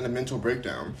crisis and a mental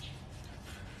breakdown.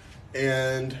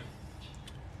 And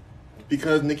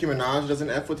because Nicki Minaj doesn't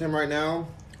F with him right now,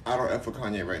 I don't F with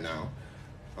Kanye right now.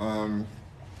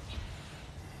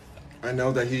 I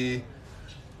know that he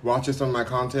watches some of my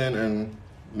content and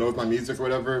knows my music or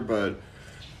whatever, but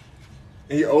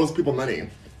he owes people money.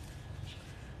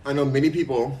 I know many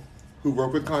people who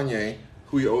work with Kanye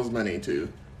who he owes money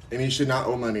to, and he should not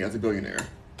owe money as a billionaire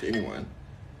to anyone.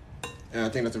 And I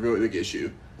think that's a really big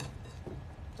issue.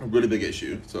 A really big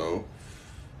issue. So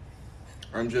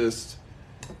I'm just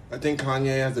I think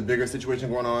Kanye has a bigger situation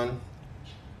going on.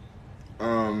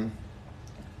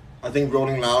 I think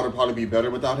Rolling Loud would probably be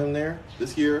better without him there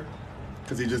this year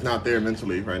because he's just not there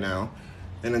mentally right now.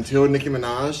 And until Nicki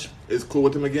Minaj is cool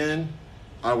with him again,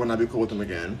 I will not be cool with him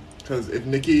again. Because if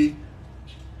Nicki,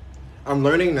 I'm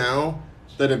learning now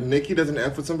that if Nicki doesn't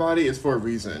F with somebody, it's for a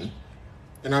reason.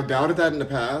 And I've doubted that in the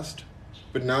past,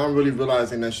 but now I'm really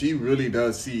realizing that she really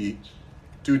does see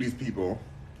through these people.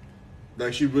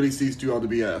 Like, she really sees through all the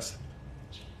BS.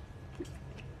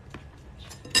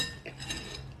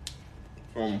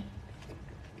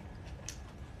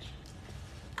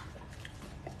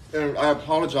 And I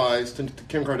apologize to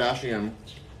Kim Kardashian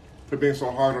for being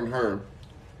so hard on her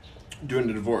during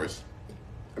the divorce.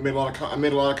 I made a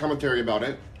lot of commentary about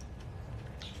it.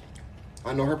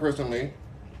 I know her personally.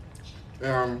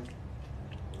 I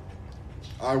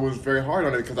was very hard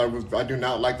on it because I do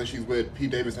not like that she's with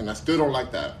Pete Davidson. I still don't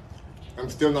like that. I'm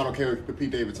still not okay with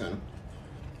Pete Davidson.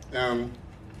 I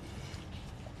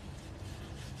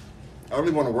don't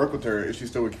really want to work with her if she's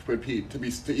still with Pete.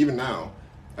 Even now,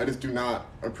 I just do not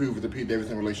approve of the Pete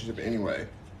Davidson relationship anyway.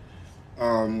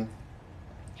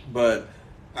 But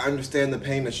I understand the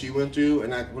pain that she went through in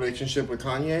that relationship with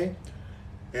Kanye,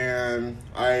 and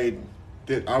I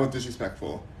was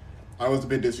disrespectful. I was a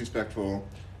bit disrespectful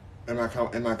in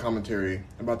my commentary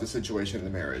about the situation in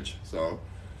the marriage. So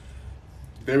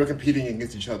they were competing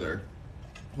against each other,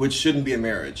 which shouldn't be a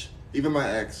marriage. Even my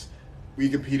ex, we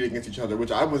competed against each other,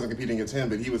 which I wasn't competing against him,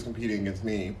 but he was competing against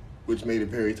me, which made it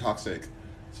very toxic.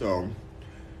 So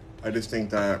I just think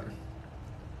that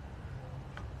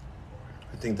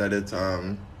it's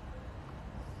I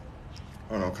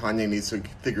don't know, Kanye needs to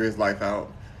figure his life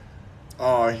out.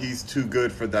 Oh, he's too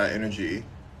good for that energy.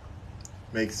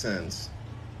 Makes sense.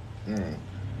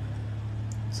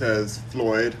 Says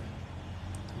Floyd.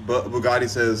 But Bugatti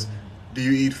says, do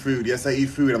you eat food? Yes, I eat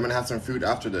food. I'm gonna have some food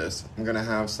after this. I'm gonna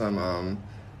have some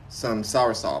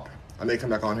soursop. I may come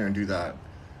back on here and do that.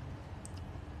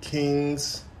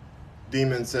 King's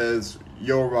Demon says,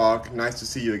 yo Rock, nice to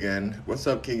see you again. What's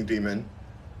up, King Demon?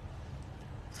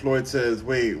 Floyd says,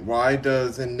 wait, why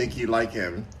doesn't Nicki like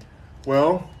him?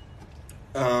 Well,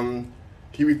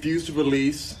 he refused to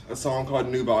release a song called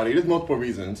New Body. There's multiple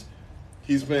reasons.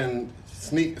 He's been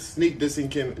sneak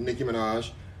dissing Nicki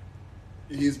Minaj.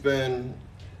 He's been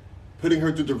putting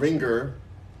her through the ringer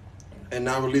and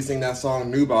not releasing that song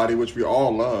New Body, which we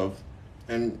all love.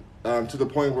 And to the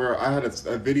point where I had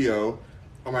a video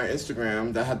on my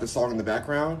Instagram that had the song in the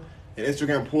background, and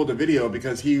Instagram pulled the video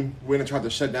because he went and tried to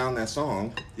shut down that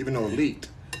song, even though it leaked.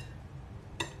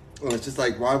 And it's just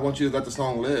like, why won't you let the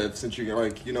song live? Since you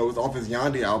it was off his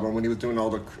Yandhi album when he was doing all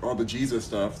the Jesus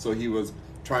stuff, so he was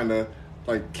trying to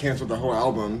cancel the whole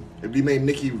album. We made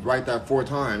Nicki write that 4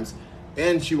 times,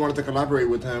 and she wanted to collaborate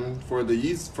with him for the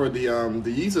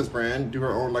Yeezus brand, do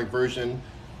her own version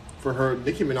for her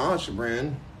Nicki Minaj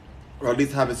brand, or at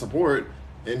least have his support.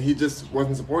 And he just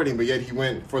wasn't supporting, but yet he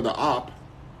went for the op.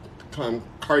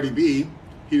 Cardi B,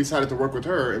 he decided to work with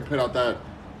her and put out that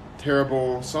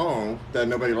terrible song that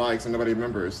nobody likes and nobody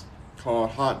remembers, called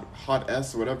Hot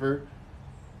S or whatever,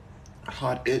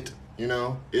 Hot It,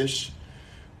 ish.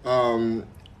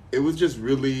 It was just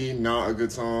really not a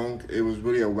good song. It was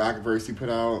really a whack verse he put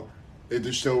out. It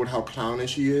just showed how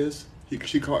clownish he is.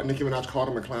 Nicki Minaj called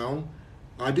him a clown.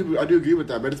 I do agree with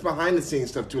that, but it's behind the scenes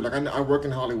stuff too. I work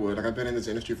in Hollywood. I've been in this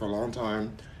industry for a long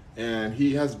time, and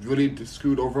he has really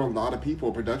screwed over a lot of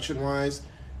people, production wise,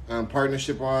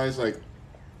 partnership wise.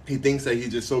 He thinks that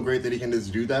he's just so great that he can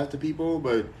just do that to people,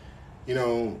 but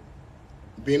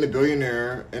being a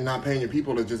billionaire and not paying your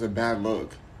people is just a bad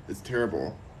look. It's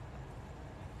terrible.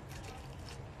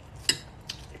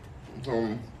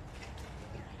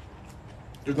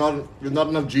 There's not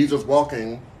enough Jesus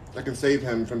walking that can save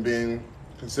him from being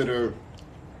considered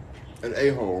an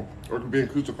a-hole or from being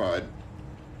crucified.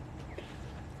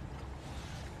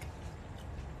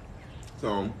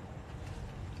 So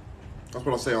that's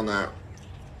what I'll say on that.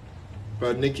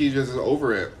 But Nicki just is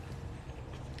over it.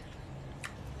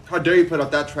 How dare you put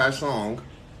out that trash song,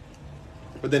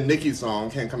 but then Nicki's song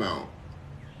can't come out?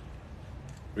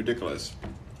 Ridiculous.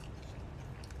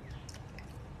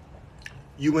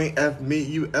 You ain't F me,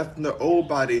 you F the old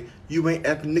body. You ain't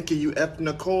F Nicki, you F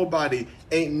Nicole body.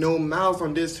 Ain't no mouth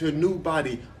on this her new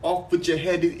body. Off with your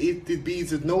head, these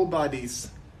bees is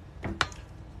nobody's.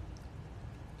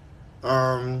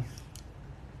 Bugatti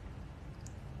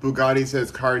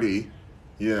says Cardi.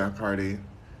 Yeah, Cardi.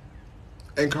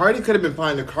 And Cardi could have been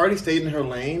fine if Cardi stayed in her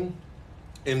lane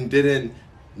and didn't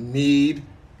need.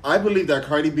 I believe that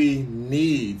Cardi B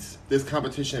needs this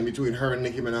competition between her and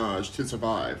Nicki Minaj to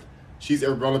survive. she's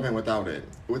irrelevant without it.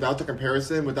 Without the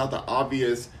comparison, without the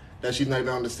obvious that she's not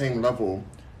even on the same level.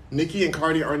 Nicki and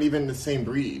Cardi aren't even the same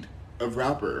breed of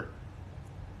rapper.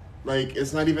 Like,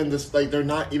 it's not even this, like, they're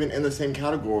not even in the same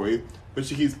category, but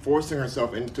she keeps forcing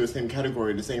herself into the same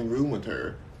category, the same room with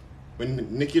her, when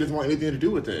Nicki doesn't want anything to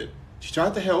do with it. She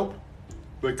tried to help,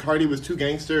 but Cardi was too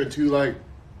gangster and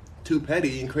too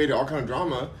petty and created all kind of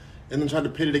drama, and then tried to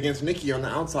pit it against Nicki on the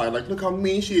outside. Like, look how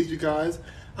mean she is, you guys.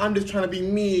 I'm just trying to be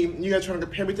me. You guys trying to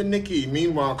compare me to Nicki.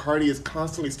 Meanwhile, Cardi is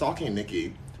constantly stalking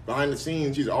Nicki. Behind the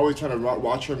scenes, she's always trying to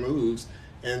watch her moves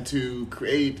and to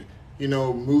create,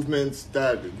 movements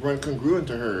that run congruent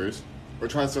to hers, or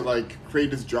tries to like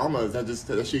create this drama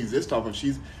that she exists off of.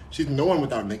 She's no one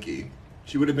without Nicki.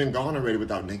 She would have been gone already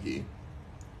without Nicki.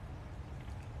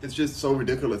 It's just so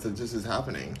ridiculous that this is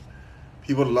happening.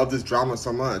 People love this drama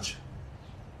so much.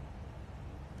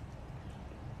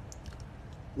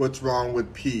 What's wrong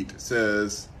with Pete,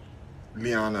 says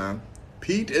Liana.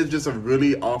 Pete is just a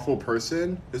really awful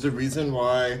person. There's a reason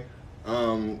why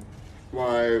Ariana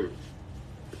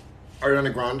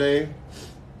Grande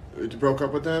broke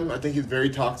up with him. I think he's very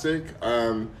toxic.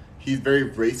 He's very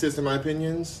racist in my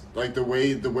opinions. Like the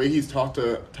way he's talked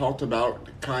about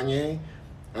Kanye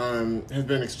has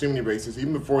been extremely racist.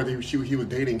 Even before he was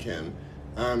dating Kim,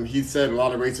 he said a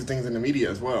lot of racist things in the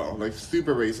media as well, like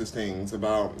super racist things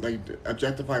about like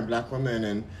objectifying black women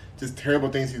and just terrible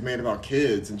things he's made about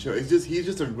kids and children. He's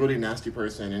just a really nasty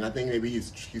person, and I think maybe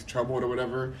he's troubled or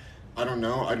whatever. I don't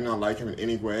know. I do not like him in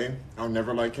any way. I'll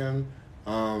never like him.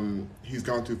 He's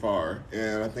gone too far,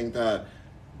 and I think that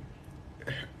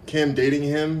Kim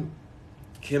dating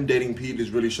Pete is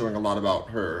really showing a lot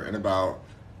about her and about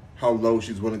how low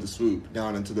she's willing to swoop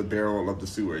down into the barrel of the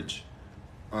sewage.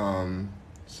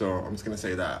 So I'm just gonna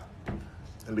say that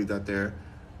and leave that there.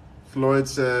 Floyd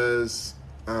says,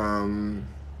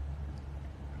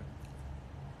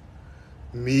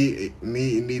 me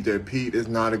neither. Pete is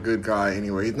not a good guy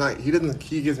anyway.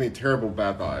 He gives me terrible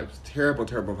bad vibes. Terrible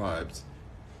vibes.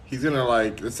 He's gonna,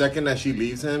 like, the second that she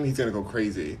leaves him, he's gonna go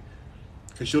crazy.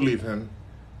 Cause she'll leave him.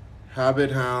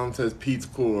 Habit Hound says Pete's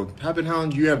cool. Habit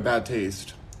Hound, you have bad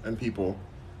taste in people.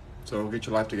 So get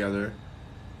your life together.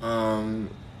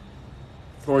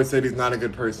 Floyd said he's not a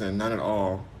good person. Not at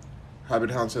all.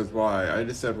 Habit Hound says why. I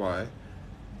just said why.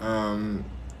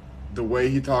 The way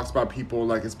he talks about people,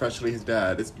 like especially his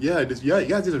dad, you guys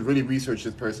need to really research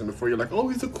this person before you're like, oh,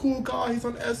 he's a cool guy, he's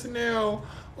on SNL,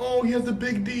 oh, he has the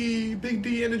big D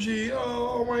energy,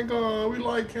 oh my god, we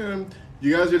like him.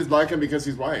 You guys would just like him because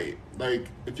he's white. Like,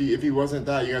 if he wasn't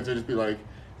that, you guys would just be like,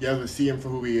 you guys would see him for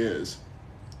who he is.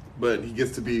 But he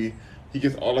gets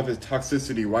all of his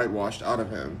toxicity whitewashed out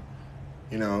of him,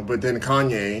 But then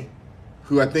Kanye,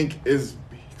 who I think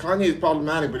Kanye is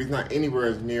problematic, but he's not anywhere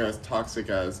as near as toxic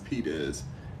as Pete is.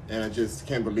 And I just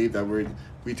can't believe that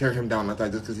we tear him down like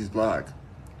that just because he's black.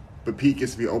 But Pete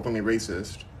gets to be openly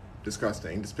racist.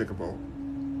 Disgusting. Despicable.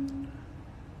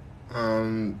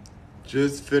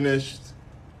 Just finished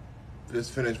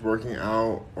working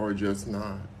out or just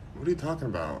not? What are you talking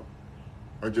about?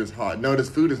 Or just hot? No, this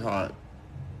food is hot.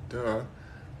 Duh.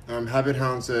 Habit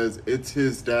Hound says, it's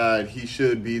his dad. He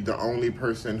should be the only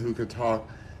person who could talk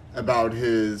about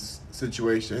his own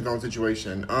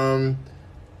situation.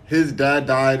 His dad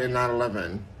died in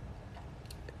 9/11.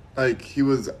 Like, he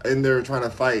was in there trying to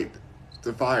fight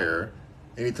the fire,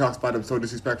 and he talks about him so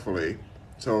disrespectfully.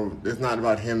 So it's not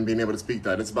about him being able to speak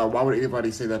that. It's about, why would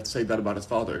anybody say that about his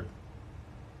father?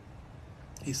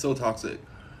 He's so toxic.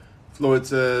 Floyd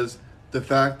says, the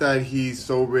fact that he's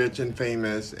so rich and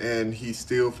famous and he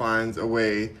still finds a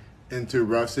way into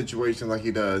rough situations like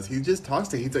he does. He's just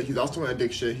toxic. He's also an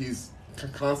addiction. He's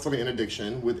constantly in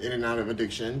addiction, with in and out of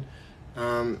addiction.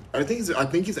 I think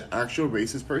he's an actual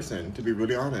racist person, to be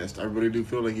really honest. I really do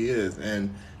feel like he is,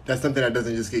 and that's something that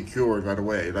doesn't just get cured right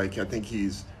away. Like, I don't think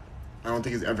he's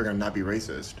ever gonna not be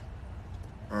racist.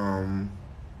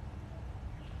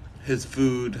 His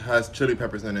food has chili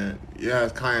peppers in it. Yeah, it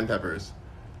has cayenne peppers.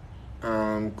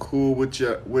 Cool with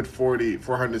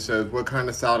 400 says, what kind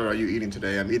of salad are you eating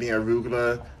today? I'm eating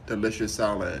arugula delicious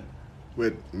salad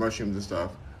with mushrooms and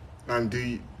stuff.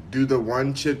 Do the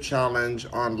one chip challenge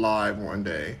on live one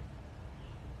day.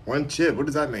 One chip, what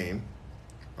does that mean?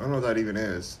 I don't know what that even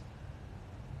is.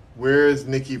 Where is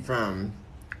Nicki from?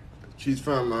 She's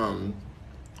from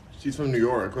New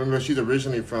York. Remember, she's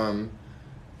originally from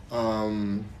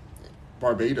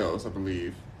Barbados, I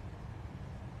believe.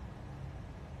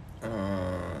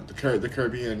 The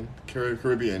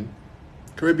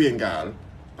Caribbean gal.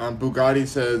 Bugatti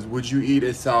says, would you eat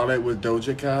a salad with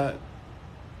Doja Cat?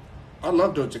 I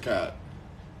love Doja Cat.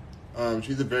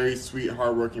 She's a very sweet,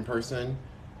 hardworking person.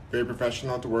 very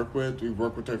professional to work with. We've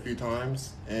worked with her a few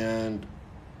times, and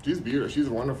she's beautiful. She's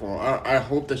wonderful. I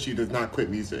hope that she does not quit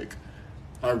music.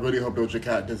 I really hope Doja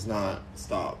Cat does not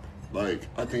stop. Like,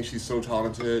 I think she's so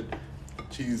talented.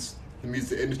 The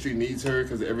music industry needs her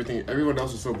because everyone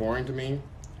else is so boring to me.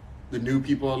 The new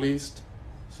people, at least.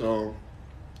 So,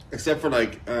 except for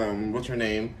like, what's her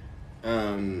name?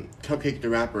 Cupcake the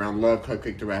Rapper. I love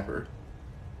Cupcake the Rapper.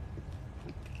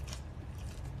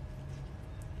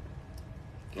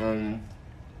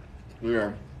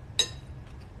 Yeah.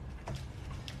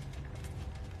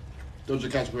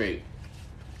 Doja Cat's great.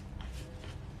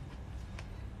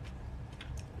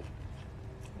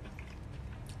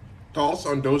 Thoughts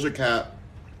on Doja Cat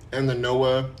and the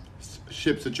Noah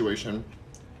ship situation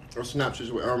or snap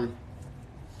situation?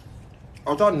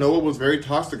 I thought Noah was very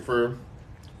toxic for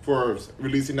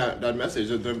releasing that message.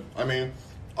 I mean,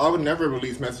 I would never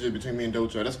release messages between me and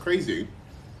Doja. That's crazy.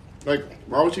 Like,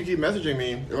 why would she keep messaging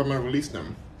me if I'm gonna release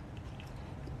them?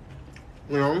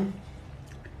 You know,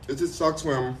 it just sucks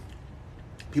when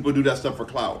people do that stuff for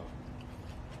clout.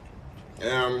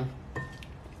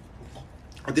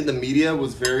 I think the media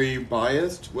was very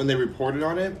biased when they reported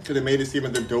on it because they made it seem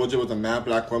like Doja was a mad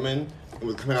black woman and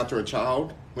was coming after a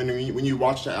child. When you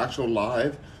watch the actual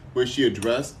live where she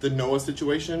addressed the Noah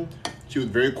situation, she was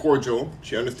very cordial.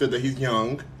 She understood that he's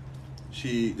young.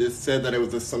 She just said that it was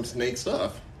just some snake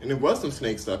stuff. And it was some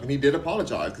snake stuff. And he did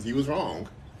apologize because he was wrong.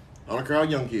 I don't care how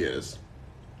young he is.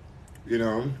 You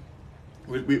know?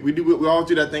 We all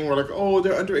do that thing where like, oh,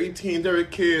 they're under 18, they're a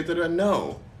kid.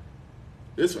 No.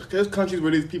 There's countries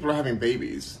where these people are having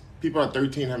babies. People are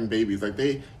 13 having babies. Like,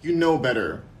 you know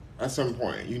better at some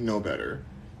point. You know better.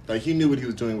 Like, he knew what he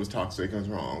was doing was toxic and was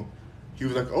wrong. He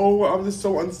was like, oh, well, I'm just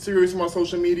so unserious on my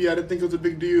social media. I didn't think it was a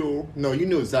big deal. No, you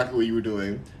knew exactly what you were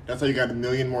doing. That's how you got 1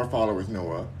 million more followers,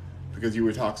 Noah, because you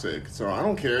were toxic. So I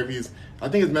don't care if I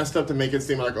think it's messed up to make it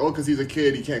seem like, oh, because he's a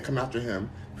kid, he can't come after him.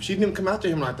 But she didn't even come after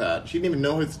him like that. She didn't even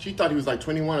know she thought he was like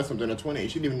 21 or something, or 20.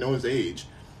 She didn't even know his age.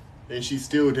 And she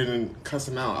still didn't cuss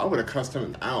him out. I would have cussed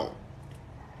him out.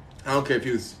 I don't care if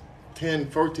he was 10,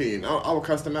 14. I would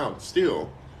cuss him out still.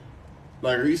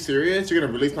 Like, are you serious? You're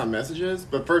gonna release my messages?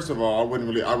 But first of all, I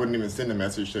wouldn't even send a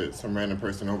message to some random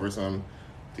person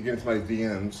to get into my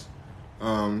DMs.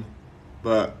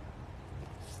 But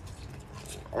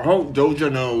I hope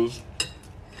Doja knows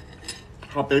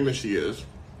how famous she is.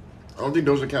 I don't think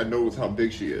Doja Cat knows how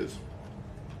big she is.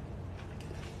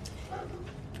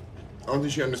 I don't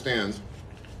think she understands.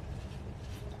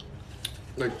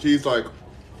 Like, she's like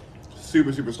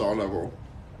superstar level.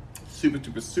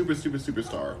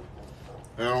 Superstar.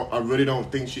 I really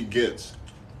don't think she gets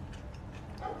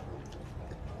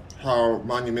how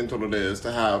monumental it is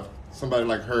to have somebody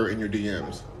like her in your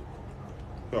DMs.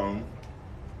 So,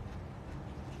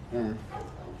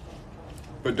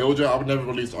 But Doja, I would never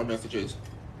release our messages.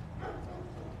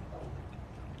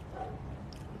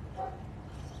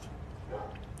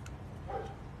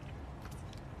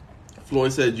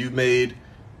 Floyd said, you made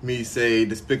me say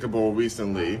despicable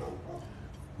recently.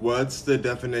 What's the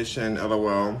definition,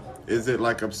 LOL? Is it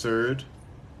like absurd?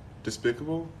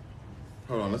 Despicable?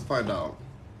 Hold on, let's find out.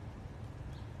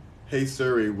 Hey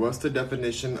Siri, what's the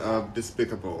definition of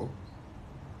despicable?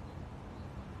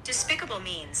 Despicable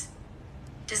means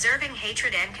deserving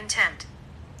hatred and contempt.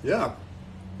 Yeah.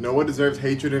 Noah deserves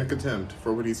hatred and contempt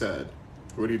for what he said,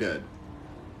 for what he did.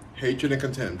 Hatred and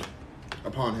contempt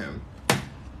upon him.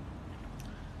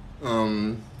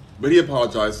 But he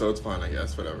apologized, so it's fine, I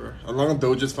guess, whatever. As long as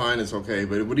Doja's fine, it's okay.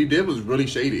 But what he did was really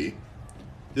shady.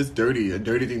 Just a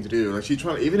dirty thing to do. Like,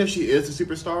 even if she is a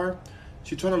superstar,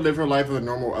 she's trying to live her life as a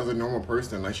normal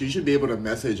person. Like, she should be able to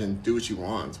message and do what she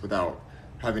wants without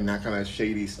having that kind of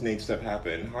shady snake stuff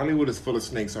happen. Hollywood is full of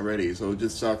snakes already, so it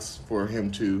just sucks for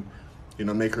him to,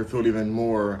 make her feel even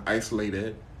more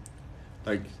isolated.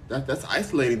 Like, that's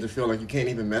isolating to feel like you can't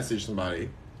even message somebody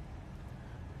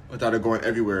without it going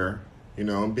everywhere,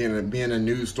 being a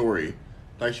news story.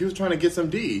 Like, she was trying to get some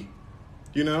D,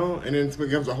 and then it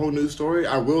becomes a whole news story.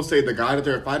 I will say the guy that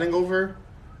they're fighting over,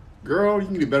 girl, you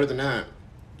can do better than that.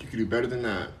 You can do better than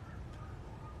that.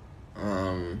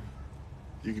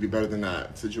 You can do better than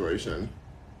that situation.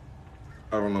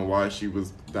 I don't know why she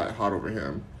was that hot over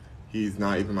him. He's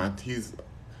not attractive.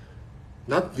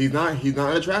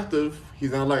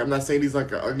 He's not like, I'm not saying he's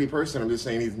like an ugly person. I'm just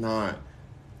saying he's not.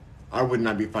 I would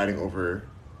not be fighting over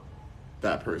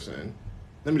that person.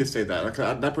 Let me just say that. Like,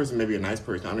 that person may be a nice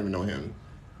person. I don't even know him.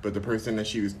 But the person that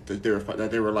she was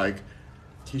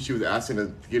asking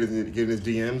to get in his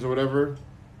DMs or whatever,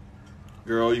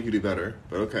 girl, you could do better.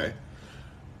 But okay.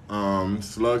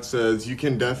 Slug says, you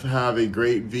can definitely have a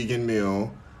great vegan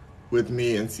meal with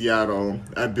me in Seattle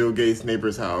at Bill Gates'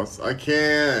 neighbor's house. I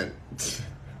can't.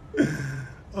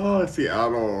 Oh,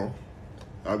 Seattle.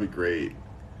 That'd be great.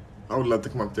 I would love to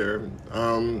come up there.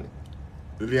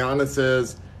 Liana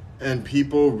says, and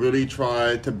people really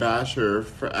tried to bash her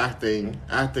for acting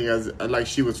as like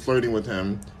she was flirting with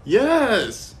him.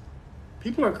 Yes!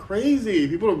 People are crazy.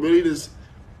 People are really just,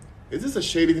 it's just a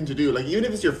shady thing to do. Like, even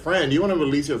if it's your friend, you want to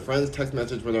release your friend's text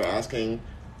message where they're asking,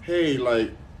 hey,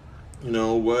 like, you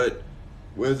know,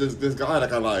 where's this guy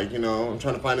like I like, you know, I'm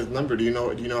trying to find his number. Do you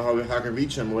know how I can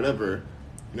reach him or whatever?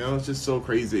 You know, it's just so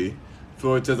crazy.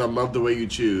 Floyd says, I love the way you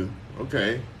chew.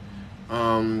 Okay.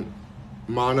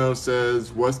 Mono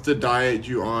says, what's the diet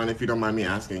you on, if you don't mind me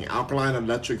asking? Alkaline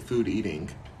electric food eating.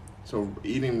 So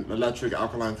eating electric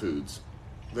alkaline foods.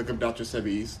 Look up Dr.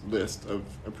 Sebi's list of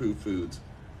approved foods.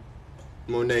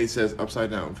 Monet says,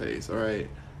 upside down face. All right.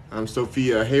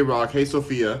 Sophia. Hey, Rock. Hey,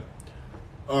 Sophia.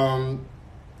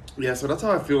 Yeah, so that's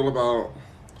how I feel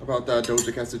about that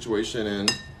Doja Cat situation.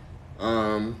 And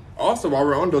also, while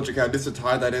we're on Doja Cat, just to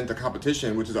tie that into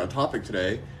competition, which is our topic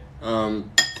today,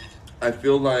 I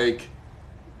feel like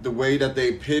the way that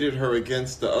they pitted her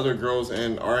against the other girls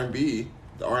in R&B,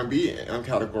 the R&B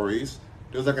categories,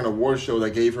 there was like an award show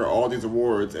that gave her all these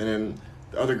awards, and then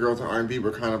the other girls in R&B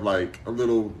were kind of like a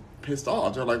little pissed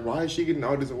off. They're like, why is she getting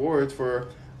all these awards for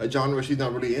a genre she's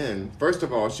not really in? First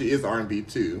of all, she is R&B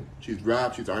too. She's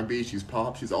rap, she's R&B, she's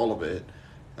pop, she's all of it.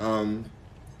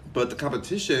 But the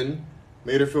competition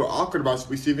made her feel awkward about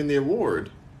receiving the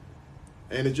award.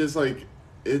 And it's just like,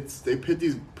 they pit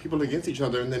these people against each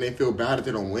other, and then they feel bad if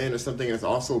they don't win or something, and it's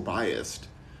also biased.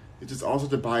 It's just all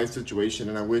such a biased situation,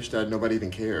 and I wish that nobody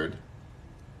even cared.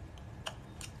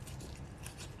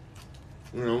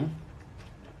 You know?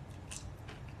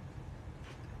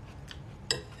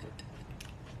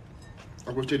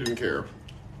 I wish they didn't care.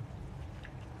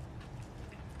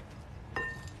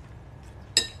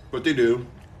 But they do.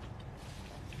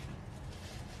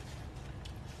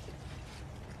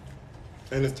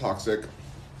 And it's toxic.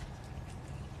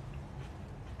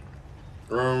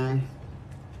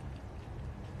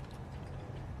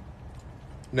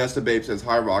 Nessa Babe says,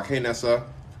 hi, Rock. Hey, Nessa.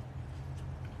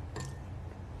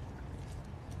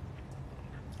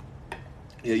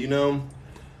 Yeah, you know,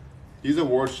 these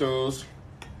award shows,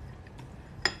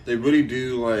 they really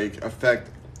do, like, affect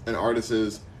an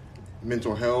artist's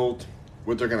mental health,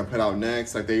 what they're going to put out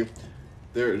next. Like,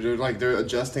 they're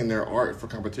adjusting their art for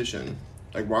competition.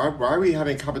 Like, why are we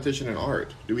having competition in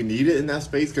art? Do we need it in that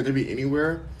space? Could there be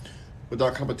anywhere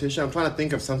without competition? I'm trying to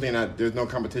think of something that there's no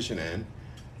competition in.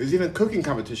 There's even cooking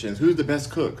competitions. Who's the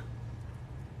best cook?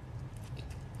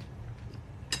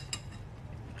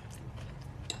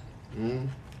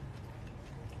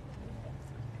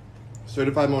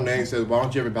 Certified Monet says, why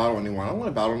don't you ever battle anyone? I don't want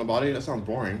to battle nobody. That sounds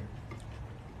boring.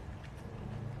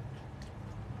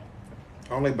 I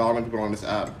don't like battling people on this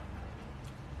app.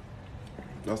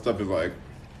 That stuff is like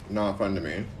not fun to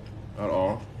me at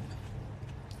all.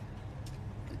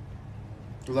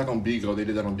 It was like on Bigo. They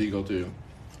did that on Bigo too.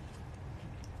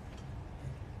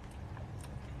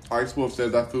 Ice Wolf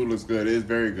says that food looks good. It is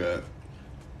very good.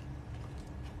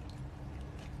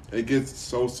 It gets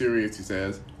so serious, he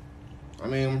says. I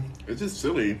mean, it's just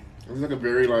silly. It's like a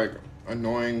very like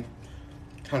annoying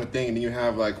kind of thing. And then you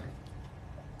have like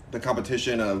the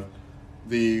competition of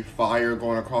the fire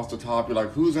going across the top. You're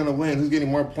like, who's gonna win? Who's getting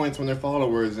more points from their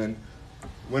followers? And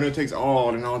winner takes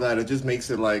all and all that. It just makes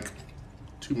it like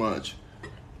too much.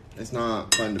 It's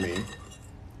not fun to me.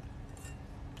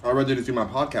 I'd rather just do my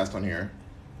podcast on here.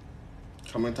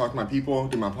 Come and talk to my people,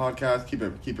 do my podcast, keep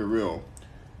it real.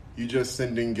 You just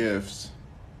sending gifts.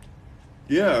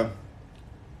 Yeah,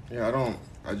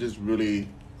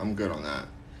 I'm good on that.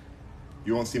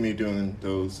 You won't see me doing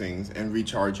those things and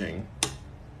recharging.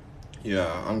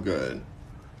 Yeah, I'm good.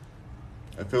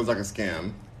 It feels like a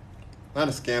scam. Not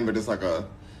a scam, but it's like a,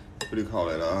 what do you call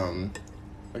it?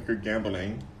 Like you're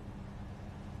gambling.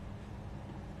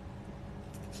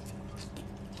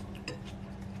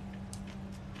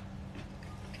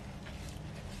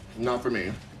 Not for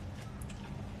me.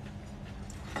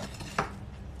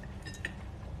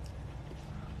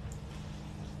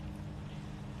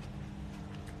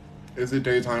 Is it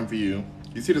daytime for you?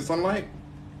 You see the sunlight?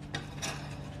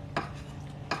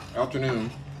 Afternoon.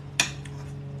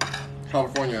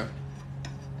 California.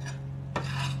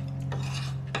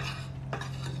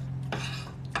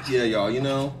 Yeah, y'all, you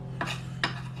know,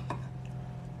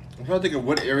 I'm trying to think of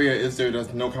what area is there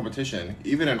that's no competition.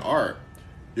 Even in art,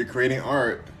 you're creating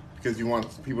art because you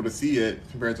want people to see it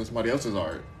compared to somebody else's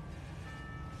art.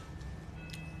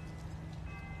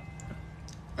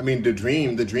 I mean, the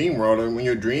dream world, when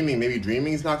you're dreaming, maybe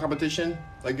dreaming is not competition.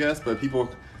 I guess, but people,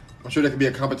 I'm sure there could be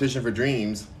a competition for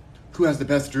dreams. Who has the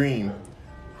best dream?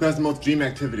 Who has the most dream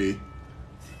activity?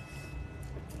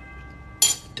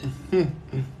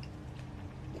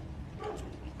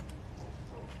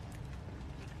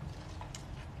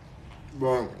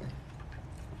 Well,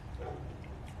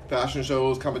 fashion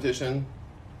shows, competition.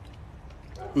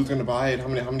 Who's gonna buy it? How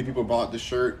many people bought the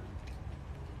shirt?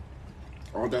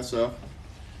 All that stuff.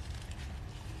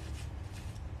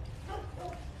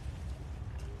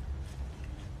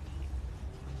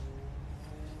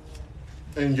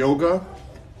 In yoga,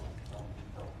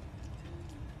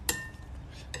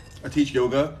 I teach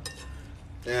yoga,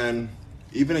 and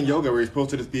even in yoga, where you're supposed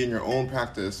to just be in your own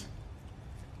practice,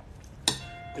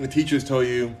 and the teachers tell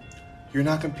you, you're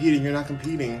not competing,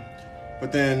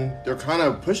 but then they're kind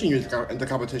of pushing you into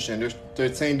competition.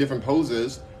 They're saying different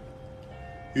poses.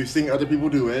 You're seeing other people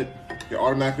do it. You're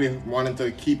automatically wanting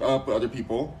to keep up with other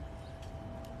people,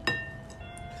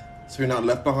 so you're not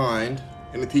left behind.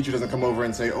 And the teacher doesn't come over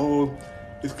and say, oh,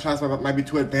 this class might be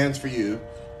too advanced for you.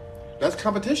 That's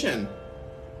competition.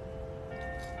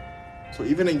 So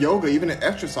even in yoga, even in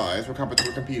exercise, we're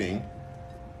competing.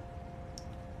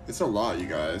 It's a lot, you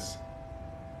guys.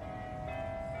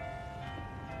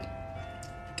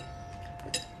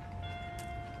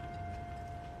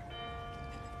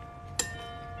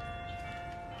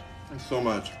 There's so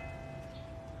much.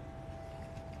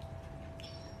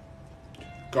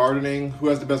 Gardening. Who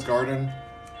has the best garden?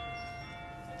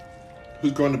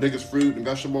 Who's growing the biggest fruit and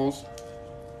vegetables?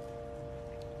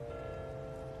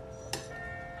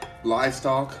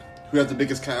 Livestock. Who has the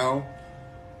biggest cow?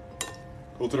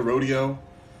 Go to the rodeo.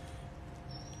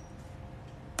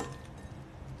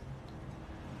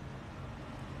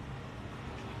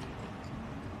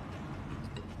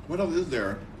 What else is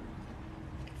there?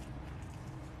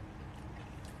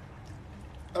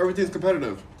 Everything's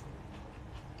competitive.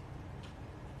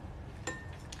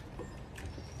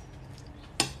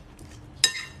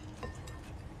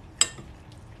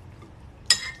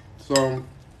 So,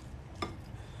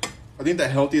 I think the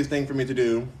healthiest thing for me to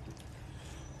do,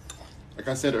 like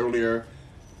I said earlier,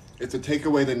 is to take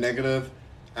away the negative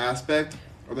aspect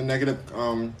or the negative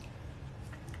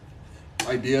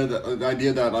idea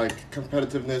that like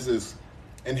competitiveness is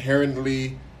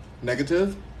inherently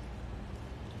negative,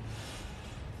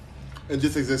 and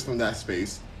just exist from that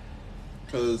space,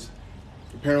 because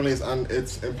apparently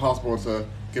it's impossible to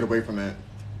get away from it.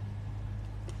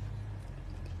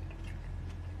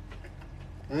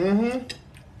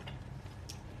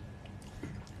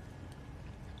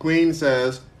 Queen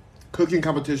says, cooking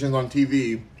competitions on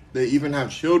TV, they even have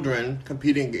children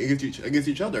competing against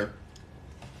each other.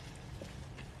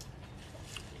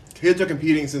 Kids are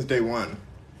competing since day one.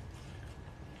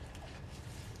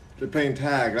 They're playing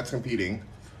tag, that's competing.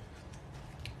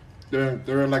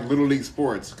 They're in like little league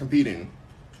sports, competing.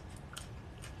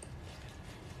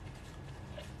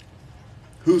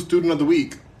 Who's student of the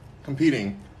week?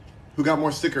 Competing. Who got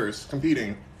more stickers?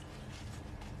 Competing.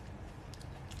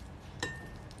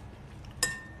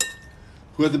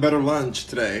 Who had the better lunch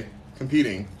today?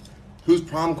 Competing. Who's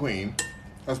prom queen?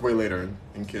 That's way later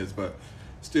in kids, but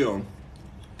still.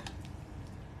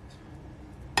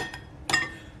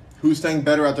 Who sang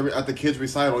better at the kids'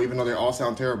 recital, even though they all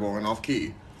sound terrible and off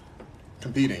key?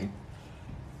 Competing.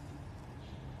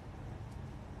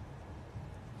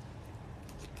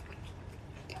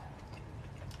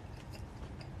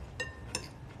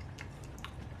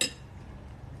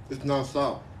 It's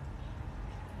nonstop.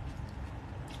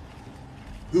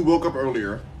 Who woke up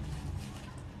earlier?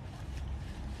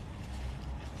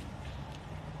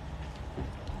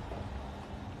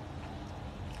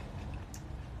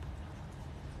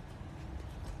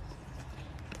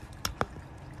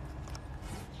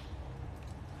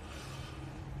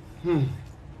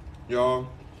 Y'all,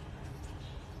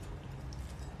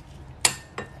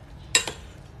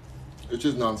 it's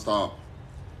just nonstop.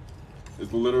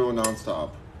 It's literal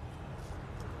nonstop.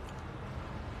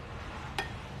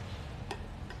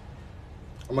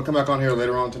 I'm gonna come back on here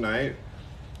later on tonight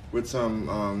with some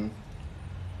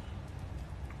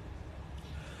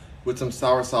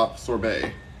soursop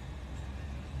sorbet.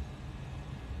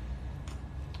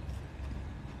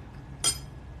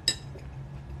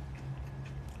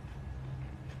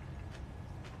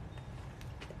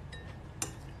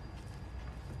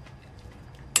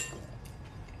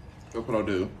 That's what I'll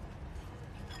do.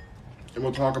 And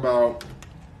we'll talk about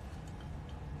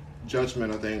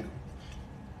judgment, I think.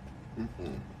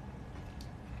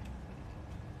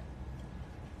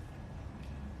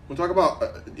 We'll talk about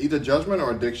either judgment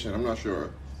or addiction. I'm not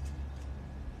sure.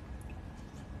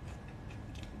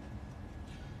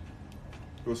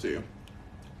 We'll see.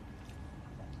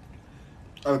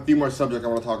 I have a few more subjects I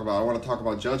want to talk about. I want to talk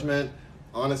about judgment,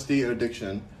 honesty, and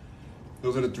addiction.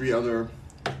 Those are the 3 other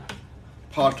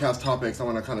podcast topics I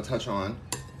want to kind of touch on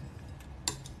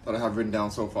that I have written down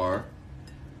so far.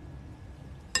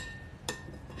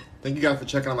 Thank you guys for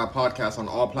checking out my podcast on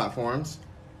all platforms.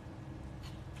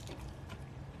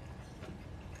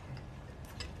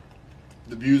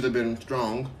 The views have been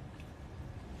strong.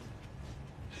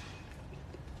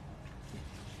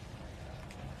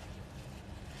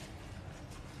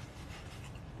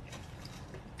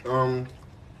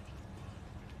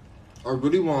 I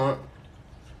really want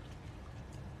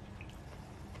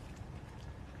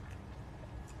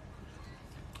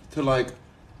to like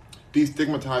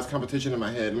destigmatize competition in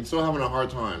my head. I'm still having a hard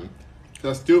time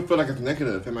because I still feel like it's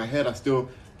negative in my head.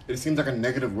 It seems like a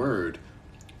negative word.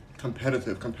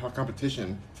 Competitive,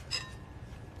 competition.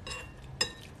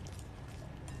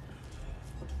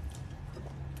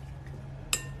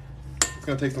 It's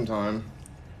gonna take some time.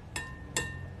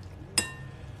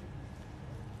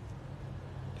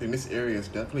 And this area is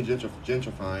definitely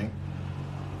gentrifying.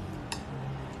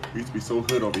 We used to be so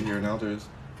hood over here. Now there's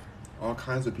all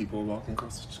kinds of people walking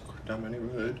down my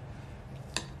neighborhood.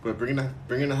 But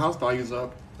bringing the house values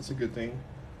up, that's a good thing.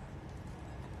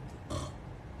 I'm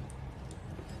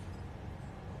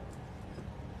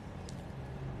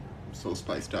so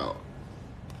spiced out.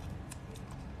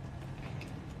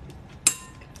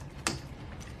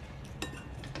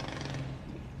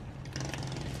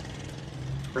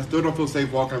 I still don't feel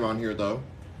safe walking around here though,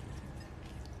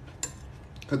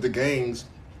 because the gangs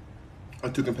are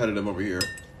too competitive over here.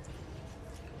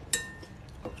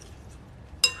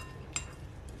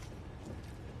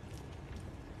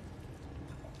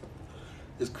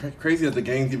 It's crazy that the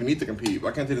gangs even need to compete.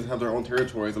 Why can't they just have their own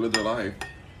territories and live their life?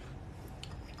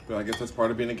 But I guess that's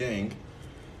part of being a gang.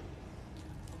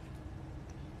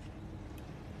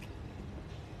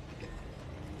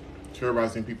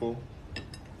 Terrorizing people.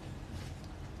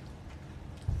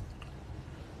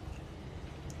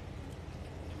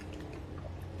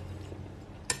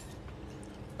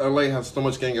 LA has so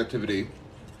much gang activity.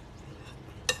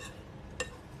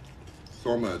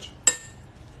 So much.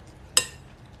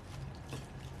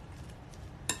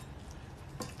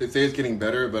 They say it's getting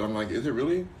better, but I'm like, is it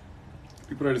really?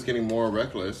 People are just getting more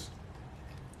reckless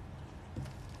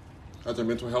as their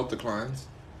mental health declines.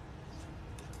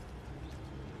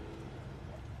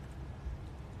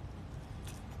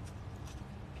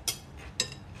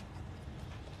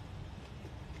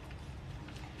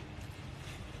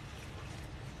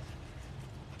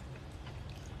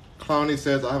 Clowney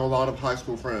says, I have a lot of high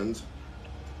school friends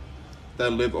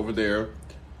that live over there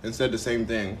and said the same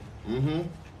thing.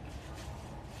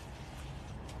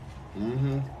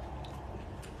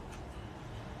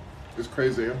 It's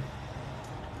crazy.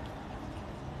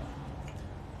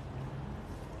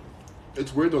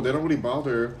 It's weird though, they don't really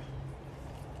bother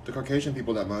the Caucasian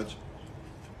people that much.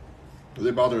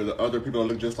 They bother the other people that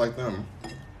look just like them.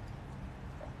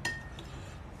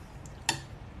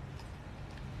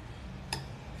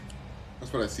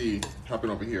 That's what I see happen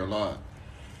over here a lot.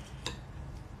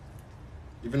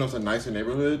 Even though it's a nicer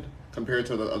neighborhood compared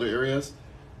to the other areas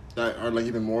that are like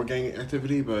even more gang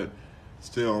activity, but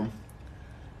still.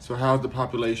 So how's the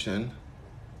population?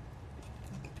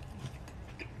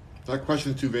 That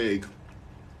question's too vague.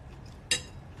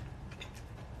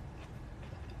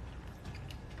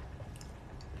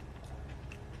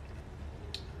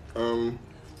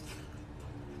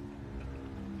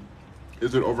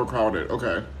 Is it overcrowded?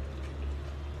 Okay.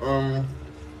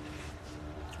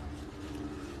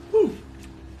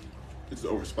 It's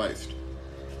overspiced.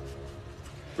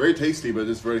 Very tasty, but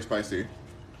it's very spicy.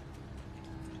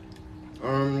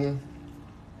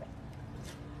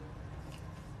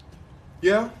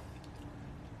 Yeah,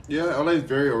 LA is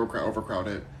very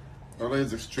overcrowded. LA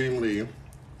is extremely,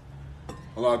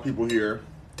 a lot of people here.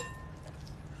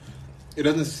 It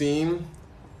doesn't seem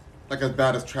like as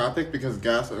bad as traffic because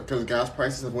gas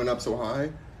prices have went up so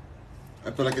high.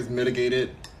 I feel like it's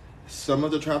mitigated some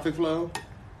of the traffic flow,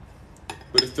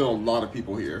 but it's still a lot of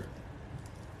people here.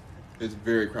 It's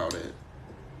very crowded.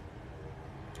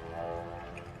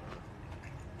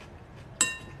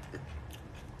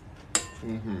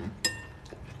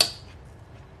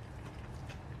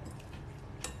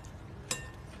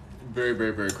 Very,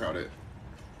 very, very crowded.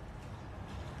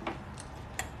 Put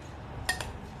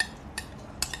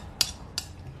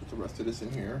the rest of this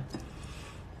in here.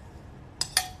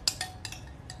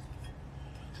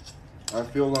 I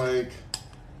feel like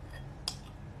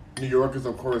New York is,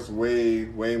 of course, way,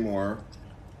 way more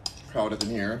crowded than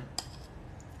here.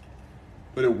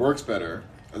 But it works better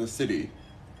as a city.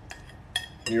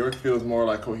 New York feels more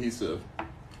like cohesive.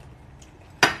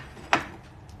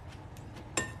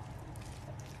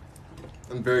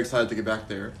 I'm very excited to get back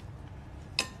there.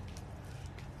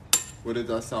 What did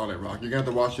that sound like, Rock? You're gonna have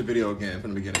to watch the video again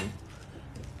from the beginning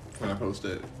when I post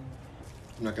it.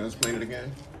 I'm not gonna explain it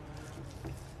again.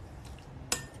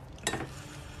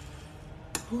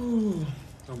 Whew.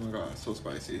 Oh my god, so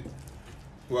spicy.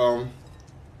 Well,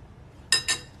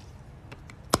 this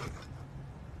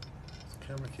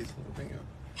camera keeps moving up.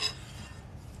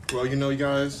 Well, you know, you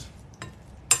guys,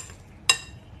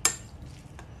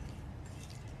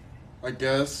 I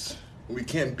guess we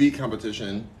can't beat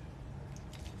competition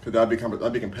because that'd be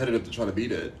competitive to try to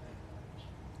beat it.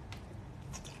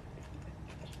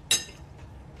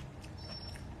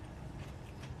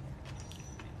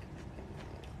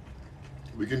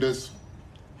 We can just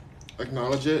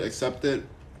acknowledge it, accept it,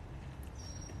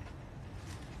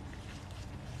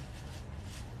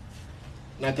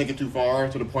 not take it too far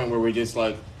to the point where we're just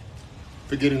like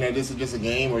forgetting that this is just a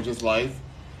game or just life.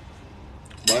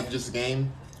 Life is just a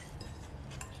game.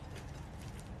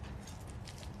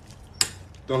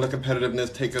 Don't let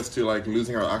competitiveness take us to like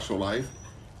losing our actual life.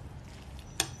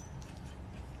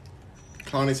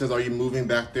 Connie says, are you moving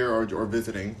back there or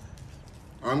visiting?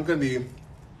 I'm gonna be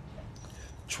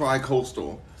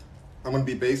tri-coastal. I'm gonna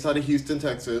be based out of Houston,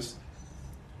 Texas,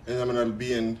 and I'm gonna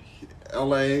be in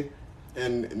LA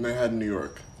and Manhattan, New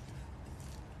York.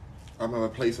 I'm gonna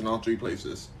have a place in all three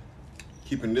places.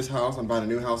 Keeping this house, I'm buying a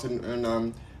new house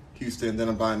in Houston, then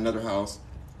I'm buying another house,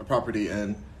 a property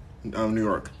in New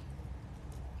York.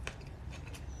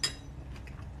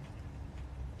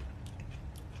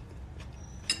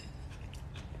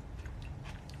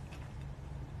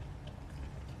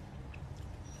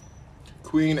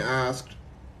 Queen asked,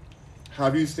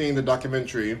 have you seen the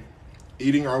documentary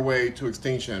Eating Our Way to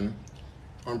Extinction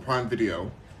on Prime Video?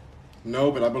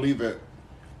 No, but I believe it.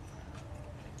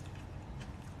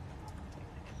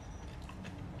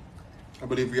 I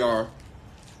believe we are.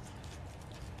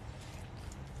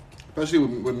 Especially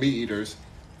with meat eaters.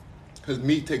 Because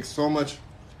meat takes so much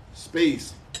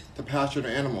space to pasture the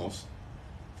animals.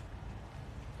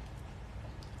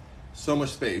 So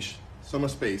much space. So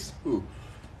much space. Ooh.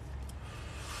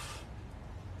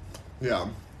 Yeah.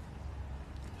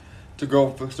 To grow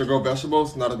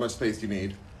vegetables, not as much space you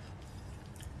need.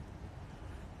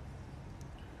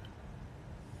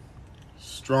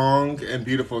 Strong and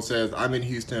Beautiful says, I'm in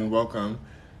Houston, welcome.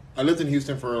 I lived in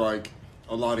Houston for like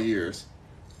a lot of years.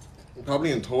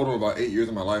 Probably in total about 8 years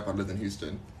of my life I lived in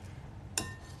Houston.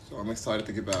 So I'm excited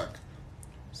to get back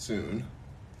soon.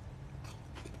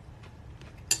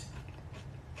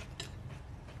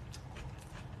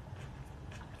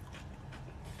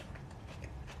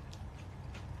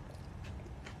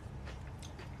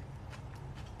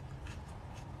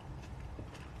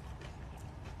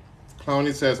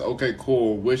 Clowny says, okay,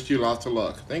 cool. Wish you lots of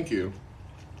luck. Thank you.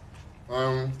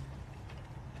 I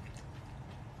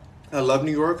love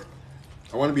New York.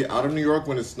 I want to be out of New York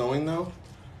when it's snowing though.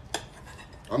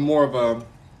 I'm more of a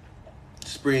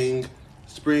spring,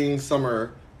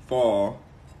 summer, fall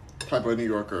type of New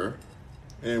Yorker.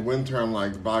 And in winter, I'm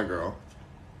like, bye girl.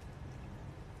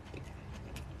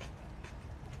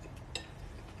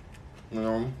 You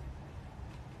know?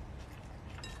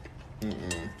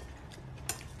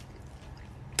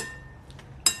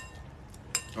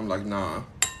 I'm like, nah.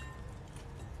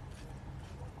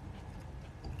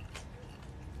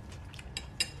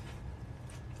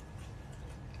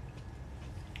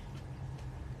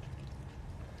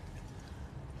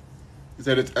 He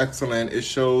said it's excellent. It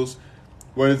shows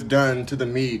what is done to the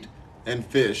meat and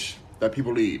fish that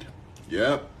people eat.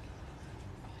 Yep.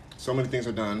 So many things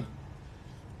are done.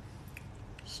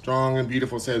 Strong and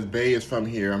Beautiful says, Bay is from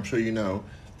here. I'm sure you know.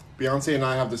 Beyonce and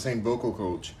I have the same vocal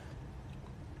coach.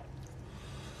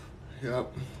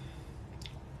 Yep.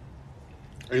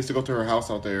 I used to go to her house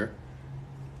out there.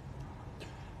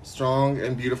 Strong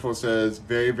and Beautiful says,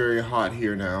 very, very hot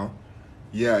here now.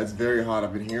 Yeah, it's very hot.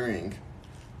 I've been hearing.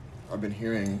 I'm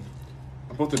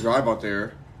supposed to drive out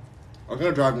there. I'm going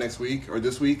to drive next week or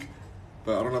this week,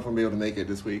 but I don't know if I'm going to be able to make it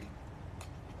this week.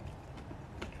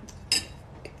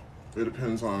 It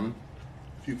depends on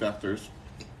a few factors.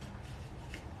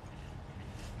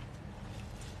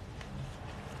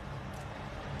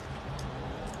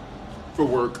 For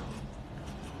work,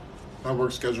 my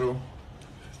work schedule.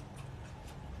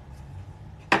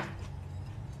 But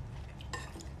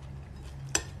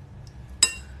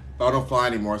I don't fly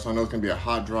anymore, so I know it's gonna be a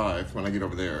hot drive when I get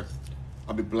over there.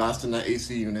 I'll be blasting that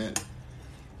AC unit,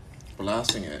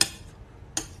 blasting it.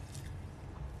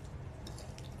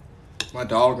 My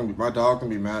dog can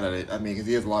be mad at it. I mean, because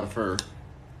he has a lot of fur.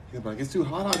 He's like, it's too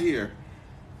hot out here.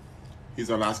 He's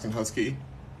an Alaskan Husky.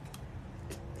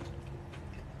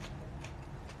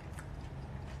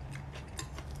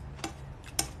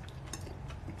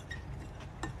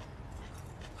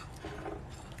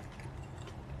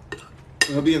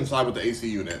 He'll be inside with the AC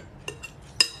unit.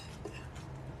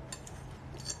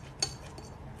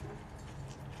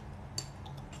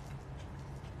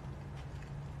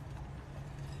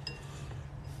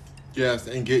 Yes,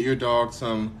 and get your dog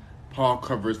some paw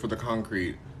covers for the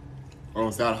concrete. Oh,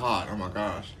 it's that hot. Oh my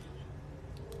gosh.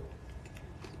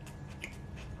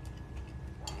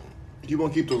 He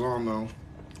won't keep those on though.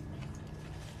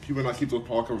 He will not keep those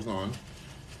paw covers on.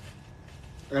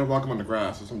 I gotta walk him on the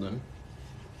grass or something.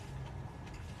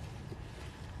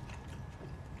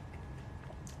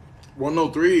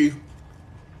 $103.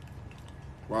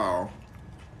 Wow.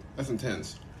 That's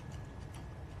intense.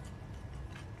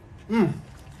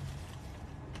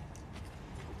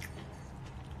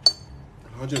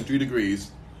 103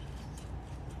 degrees.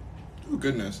 Oh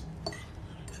goodness.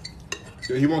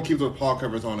 Yeah, he won't keep those paw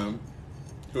covers on him.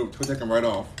 He'll take them right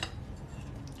off.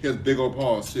 He has big old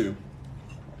paws too.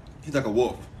 He's like a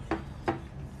wolf.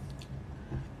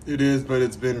 It is, but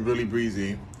it's been really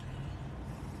breezy.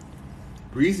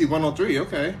 Breezy 103,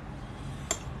 okay.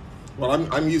 Well,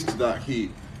 I'm used to that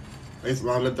heat. I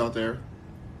lived out there.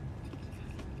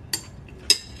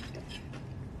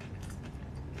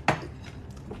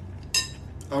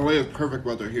 LA is perfect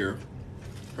weather here.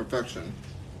 Perfection.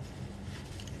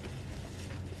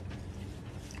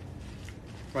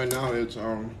 Right now it's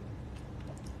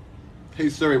hey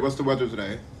Siri, what's the weather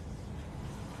today?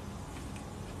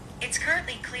 It's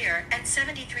currently clear and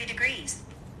 73 degrees.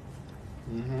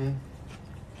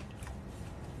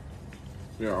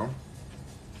 Yeah.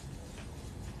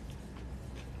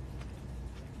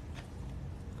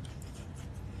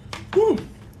 Woo!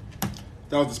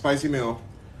 That was the spicy meal.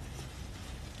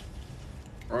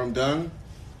 I'm done.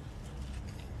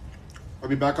 I'll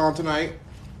be back on tonight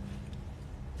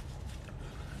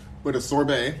with a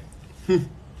sorbet.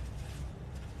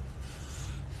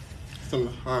 So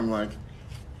I'm like,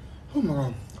 oh my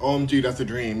god, OMG, that's a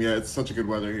dream. Yeah, it's such a good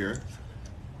weather here.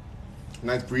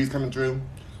 Nice breeze coming through.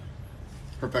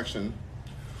 Perfection.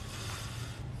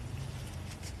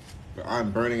 But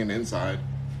I'm burning in the inside.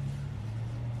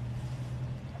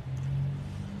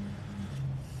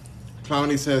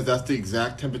 Clowny says that's the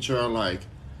exact temperature I like.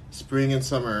 Spring and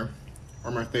summer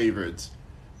are my favorites.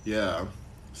 Yeah,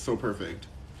 so perfect.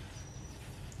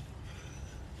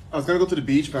 I was gonna go to the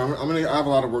beach, but I have a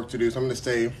lot of work to do, so I'm gonna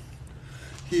stay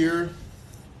here,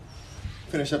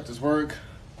 finish up this work.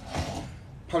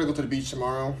 Probably go to the beach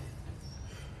tomorrow.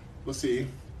 We'll see.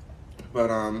 But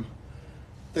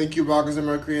thank you, Rockers and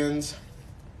Mercuryans.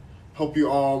 Hope you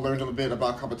all learned a little bit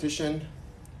about competition.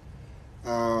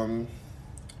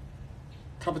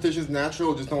 Competition is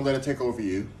natural, just don't let it take over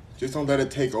you. Just don't let it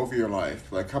take over your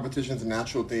life. Like, competition is a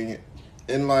natural thing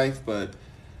in life, but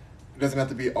it doesn't have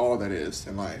to be all that is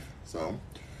in life. So,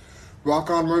 rock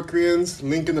on, Mercuryans.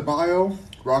 Link in the bio,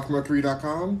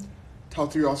 rockmercury.com. Talk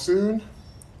to you all soon.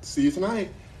 See you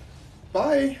tonight.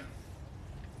 Bye.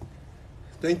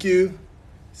 Thank you.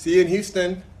 See you in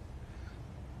Houston.